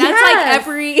muse. That's like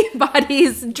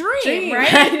everybody's dream,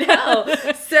 right? I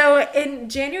know. So in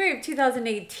January of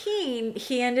 2018,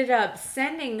 he ended up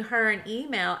sending her an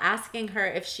email asking her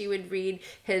if she would read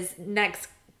his next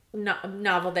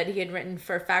novel that he had written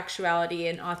for factuality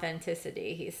and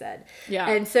authenticity, he said. Yeah.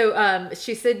 And so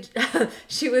she said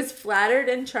she was flattered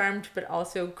and charmed, but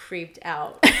also creeped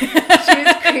out. She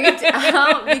was creeped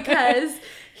out because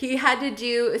he had to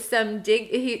do some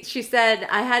she said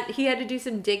he had to do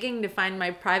some digging to find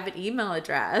my private email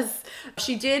address.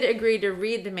 She did agree to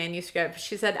read the manuscript.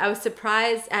 She said, I was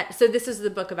surprised so this is the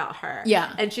book about her.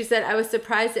 Yeah. And she said, I was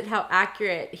surprised at how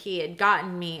accurate he had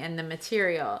gotten me and the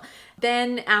material.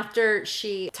 Then after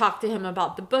she talked to him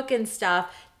about the book and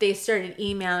stuff, they started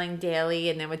emailing daily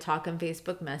and then would talk on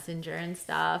Facebook Messenger and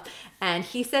stuff. And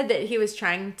he said that he was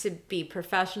trying to be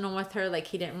professional with her. Like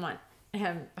he didn't want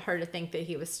her to think that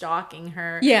he was stalking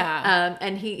her. Yeah.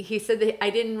 And he said that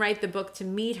I didn't write the book to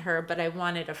meet her, but I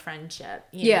wanted a friendship.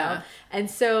 You know?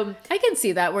 And so I can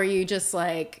see that where you just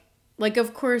like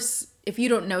of course, if you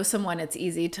don't know someone, it's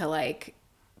easy to like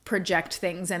project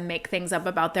things and make things up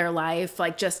about their life,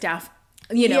 like just after,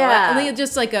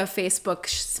 just like a Facebook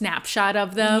snapshot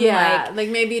of them. Yeah, like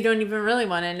maybe you don't even really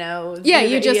want to know. Yeah,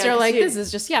 you just are like, this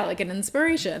is just, like an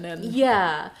inspiration. And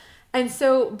yeah. And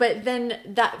so, but then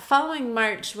that following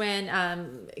March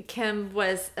when Kim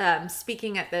was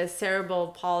speaking at the cerebral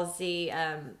palsy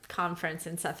conference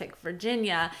in Suffolk,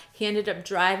 Virginia, he ended up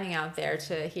driving out there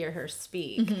to hear her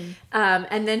speak. Mm-hmm.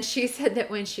 And then she said that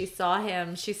when she saw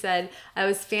him, she said, I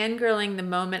was fangirling the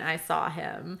moment I saw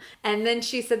him. And then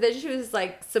she said that she was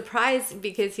like surprised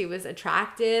because he was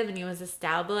attractive and he was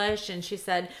established. And she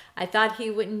said, I thought he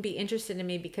wouldn't be interested in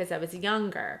me because I was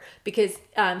younger, because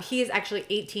he is actually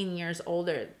 18 years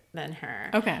older than her.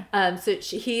 Okay. So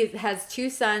he has 2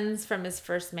 sons from his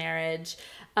first marriage.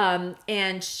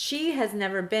 And she has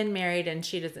never been married, and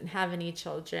she doesn't have any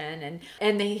children.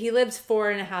 And he lives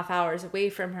 4.5 hours away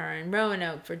from her in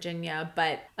Roanoke, Virginia.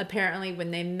 But apparently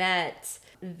when they met,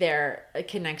 their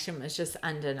connection was just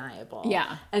undeniable.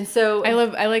 Yeah. And so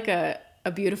I like a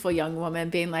beautiful young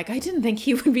woman being like, I didn't think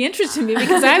he would be interested in me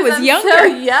because I was younger. So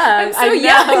young. I'm so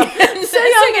young. I'm so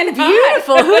young and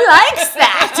beautiful. Who likes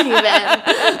that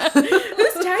even?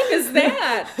 Whose type is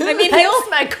that? I mean, Likes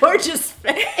my gorgeous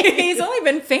face. he's only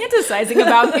been fantasizing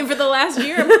about me for the last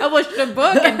year and published a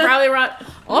book and probably wrote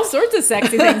all sorts of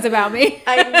sexy things about me.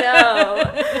 I know.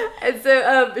 And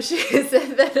so she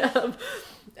said that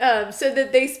so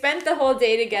that they spent the whole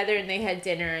day together, and they had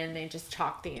dinner, and they just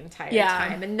talked the entire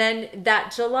time. And then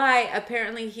that July,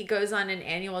 apparently he goes on an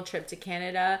annual trip to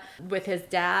Canada with his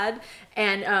dad,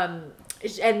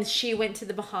 and she went to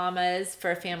the Bahamas for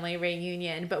a family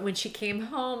reunion. But when she came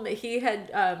home, he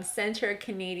had sent her a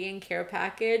Canadian care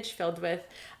package filled with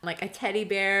like a teddy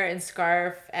bear and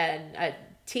scarf and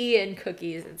tea and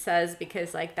cookies, it says,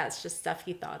 because like that's just stuff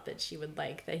he thought that she would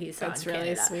like, that he saw in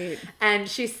Canada. That's really sweet. And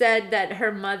she said that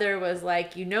her mother was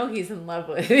like, he's in love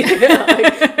with you.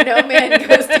 Like, no man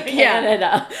goes to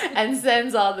Canada and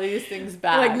sends all these things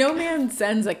back. Like, no man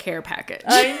sends a care package.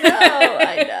 I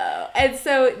know. And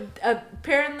so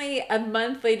apparently a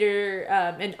month later,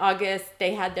 in August,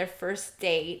 they had their first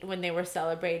date when they were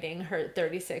celebrating her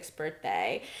 36th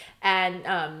birthday.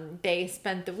 And they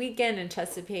spent the weekend in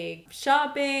Chesapeake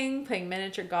shopping, playing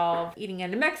miniature golf, eating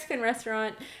at a Mexican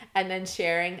restaurant, and then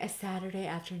sharing a Saturday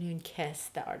afternoon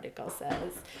kiss, the article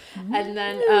says. And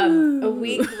then a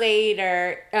week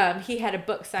later, he had a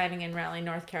book signing in Raleigh,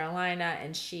 North Carolina,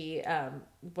 and she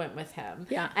went with him.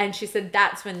 Yeah. And she said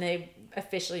that's when they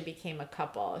officially became a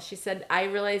couple. She said, I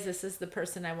realized this is the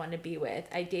person I want to be with.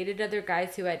 I dated other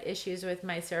guys who had issues with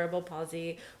my cerebral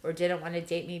palsy or didn't want to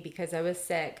date me because I was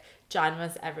sick. John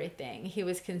was everything. He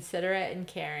was considerate and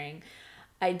caring.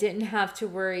 I didn't have to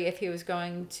worry if he was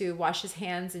going to wash his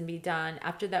hands and be done.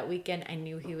 After that weekend, I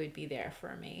knew he would be there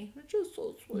for me. Which is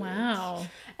so sweet. Wow.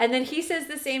 And then he says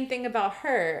the same thing about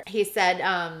her. He said,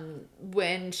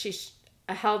 when she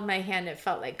held my hand, it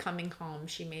felt like coming home.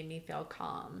 She made me feel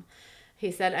calm.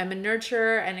 He said, I'm a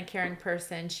nurturer and a caring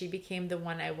person. She became the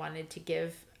one I wanted to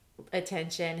give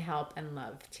attention, help, and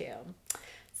love to.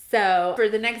 So for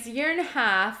the next 1.5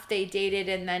 years, they dated,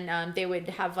 and then they would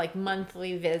have like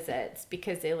monthly visits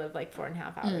because they lived like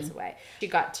 4.5 hours away. She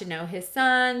got to know his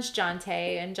sons, Jonte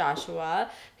and Joshua,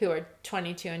 who are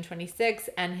 22 and 26,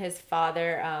 and his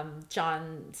father,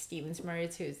 John Stevens Murray,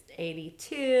 who's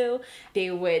 82.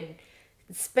 They would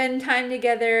spend time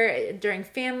together during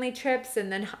family trips,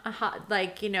 and then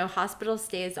hospital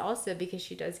stays also, because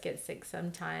she does get sick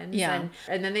sometimes. Yeah.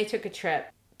 And then they took a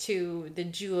trip to the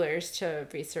jewelers to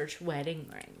research wedding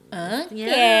rings. Okay.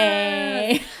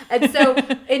 Yes. And so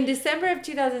in December of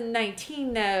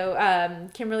 2019, though,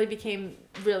 Kimberly became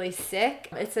really sick.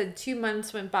 It said 2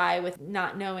 months went by with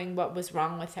not knowing what was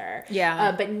wrong with her.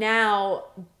 Yeah. But now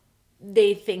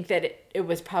they think that it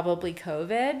was probably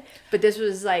COVID, but this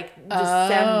was like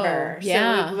December.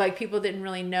 Yeah. So people didn't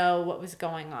really know what was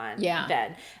going on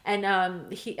then. And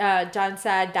John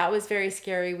said that was very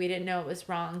scary. We didn't know it was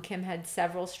wrong. Kim had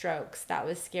several strokes. That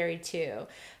was scary too.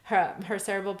 Her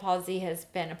cerebral palsy has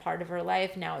been a part of her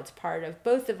life. Now it's part of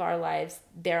both of our lives.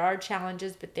 There are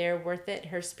challenges, but they're worth it.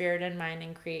 Her spirit and mind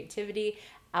and creativity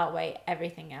outweigh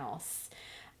everything else.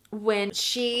 When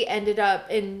she ended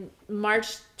up in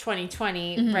March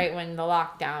 2020, right when the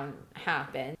lockdown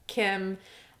happened, Kim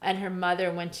and her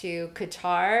mother went to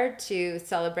Qatar to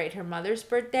celebrate her mother's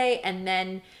birthday, and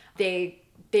then they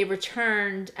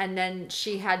returned, and then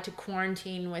she had to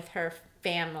quarantine with her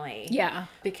family. Yeah.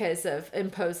 Because of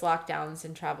imposed lockdowns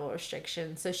and travel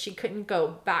restrictions. So she couldn't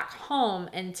go back home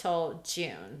until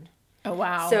June. Oh,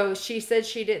 wow. So she said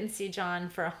she didn't see John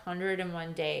for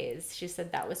 101 days. She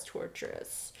said that was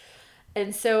torturous.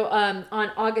 And so on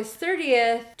August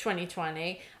 30th,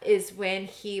 2020 is when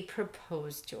he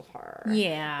proposed to her.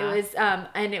 Yeah. It was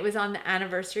and it was on the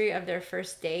anniversary of their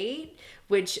first date,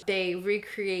 which they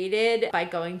recreated by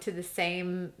going to the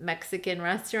same Mexican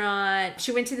restaurant.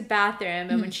 She went to the bathroom,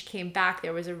 and when she came back,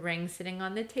 there was a ring sitting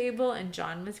on the table, and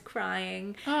John was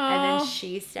crying. Aww. And then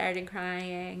she started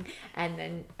crying, and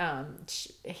then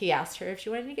he asked her if she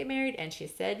wanted to get married, and she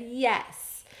said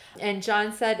yes. And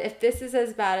John said, if this is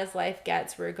as bad as life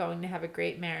gets, we're going to have a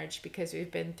great marriage because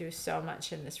we've been through so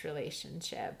much in this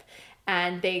relationship.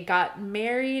 And they got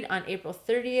married on April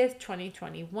 30th,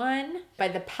 2021 by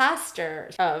the pastor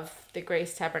of the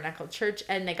Grace Tabernacle Church.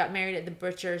 And they got married at the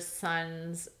Butcher's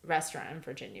Sons restaurant in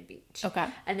Virginia Beach. Okay.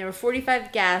 And there were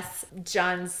 45 guests.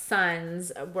 John's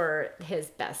sons were his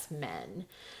best men.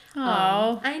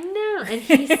 Oh, I know. And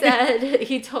he said,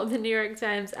 he told the New York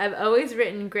Times, I've always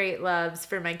written great loves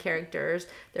for my characters.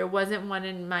 There wasn't one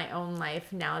in my own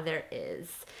life. Now there is.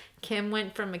 Kim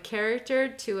went from a character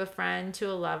to a friend to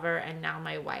a lover and now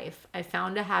my wife. I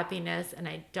found a happiness and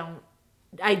I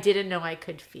didn't know I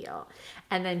could feel.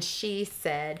 And then she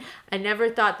said, I never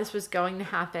thought this was going to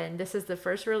happen. This is the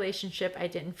first relationship I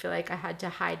didn't feel like I had to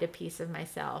hide a piece of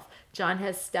myself. John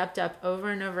has stepped up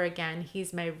over and over again.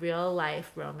 He's my real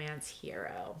life romance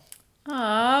hero.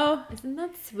 oh, Isn't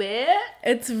that sweet?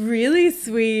 it's really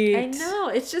sweet. I know.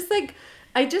 It's just like,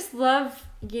 I just love,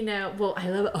 well, I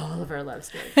love all of our love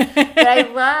stories. But I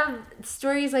love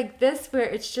stories like this where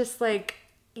it's just like,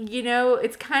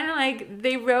 it's kind of like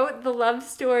they wrote the love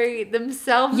story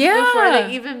themselves before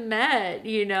they even met,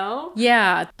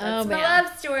 Yeah. That's my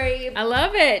love story. I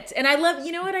love it. And I love,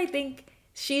 you know what I think?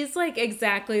 She's like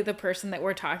exactly the person that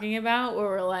we're talking about where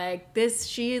we're like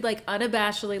she like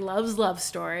unabashedly loves love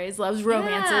stories, loves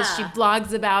romances. Yeah. She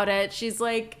blogs about it. She's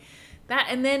like that.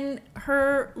 And then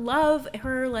her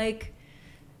like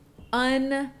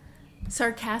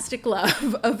unsarcastic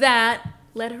love of that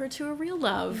led her to a real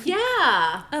love.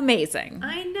 Yeah. Amazing.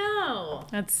 I know.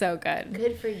 That's so good.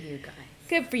 Good for you guys.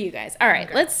 Good for you guys. All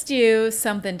right, let's do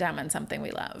something dumb and something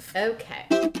we love. Okay.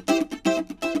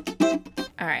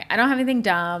 All right, I don't have anything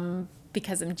dumb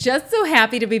because I'm just so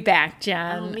happy to be back,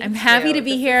 Jen. Oh, me I'm happy too. to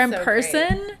be This here is in so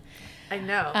person. I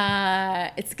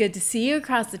know. It's good to see you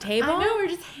across the table. I know, we're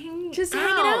just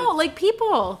hanging out like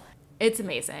people. It's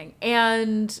amazing.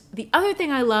 And the other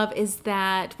thing I love is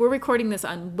that we're recording this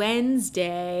on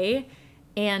Wednesday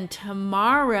and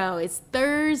tomorrow is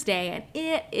Thursday and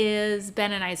it is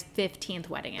Ben and I's 15th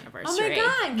wedding anniversary. Oh my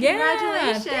God,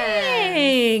 congratulations. Yeah,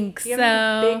 thanks. Do you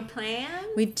have any big plans?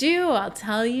 We do. I'll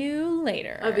tell you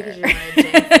later. Oh, because you're not a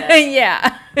jinx it.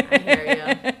 Yeah. I hear you.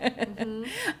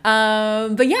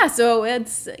 Mm-hmm. But yeah, so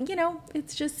it's,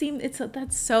 it's just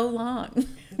that's so long.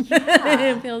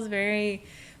 Yeah. It feels very,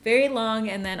 very long.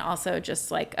 And then also just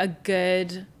like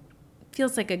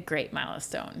feels like a great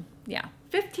milestone. Yeah.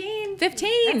 15.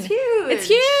 15. That's huge. It's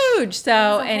huge. So It's a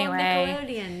whole anyway.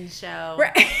 Nickelodeon show.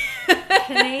 Right.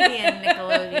 Canadian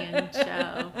Nickelodeon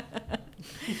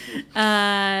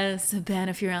show. So Ben,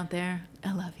 if you're out there,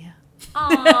 I love you.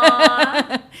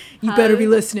 Aww. You better be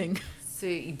listening. So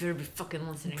you better be fucking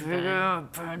listening. I'm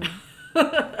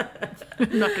not going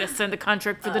to send the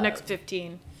contract for the next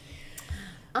 15.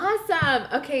 Awesome.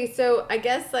 Okay, so I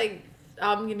guess like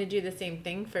I'm gonna do the same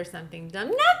thing for something dumb.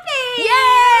 Nothing. Yay!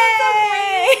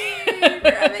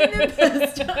 We're having the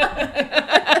best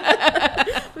time.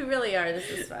 We really are. This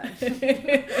is fun.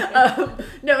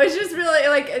 No, it's just really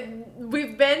like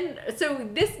we've been. So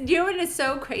this, what is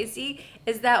so crazy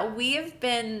is that we have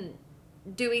been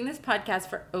doing this podcast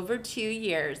for over 2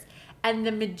 years. And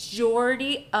the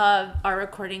majority of our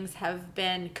recordings have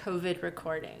been COVID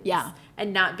recordings. Yeah.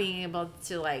 And not being able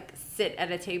to like sit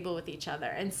at a table with each other.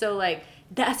 And so like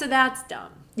that's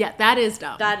dumb. Yeah, that is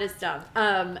dumb. That is dumb.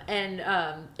 And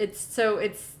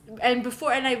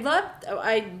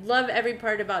I love every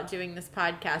part about doing this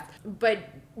podcast, but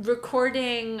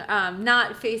recording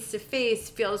not face to face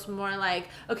feels more like,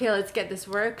 okay, let's get this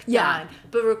work done.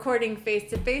 But recording face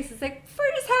to face is like,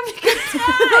 we're just having a good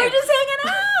time. We're just hanging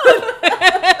out.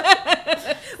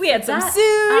 We had some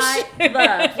sushi. I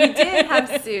love. We did have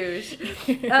sushi.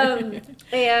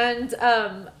 And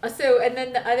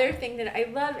then the other thing that I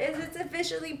love is it's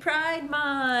officially Pride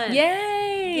Month.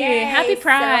 Yay! Happy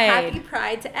Pride. So happy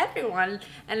Pride to everyone,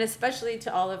 and especially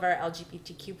to all of our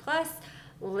LGBTQ+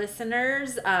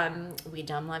 listeners. We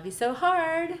dumb love you so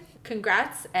hard.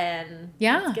 Congrats, and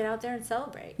let's get out there and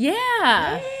celebrate.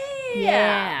 Yeah.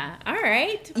 All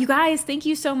right. You guys, thank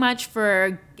you so much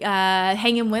for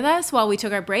hanging with us while we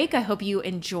took our break. I hope you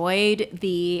enjoyed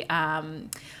the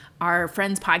our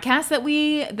friends' podcast that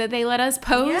they let us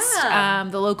post,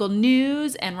 the local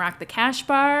news and Rock the Cash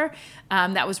Bar.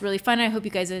 That was really fun. I hope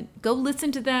you guys go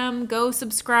listen to them, go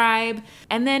subscribe,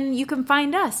 and then you can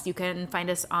find us. You can find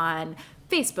us on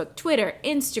Facebook, Twitter,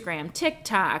 Instagram,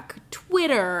 TikTok,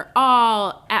 Twitter,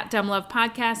 all at Dumb Love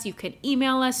Podcast. You can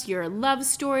email us your love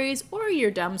stories or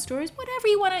your dumb stories, whatever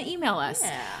you want to email us,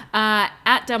 at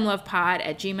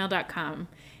dumblovepod@gmail.com.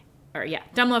 Or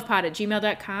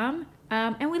dumblovepod@gmail.com.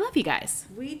 And we love you guys.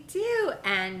 We do.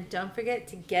 And don't forget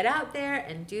to get out there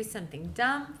and do something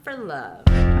dumb for love.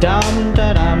 Dum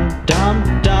da dum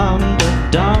dum dum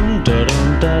da dum.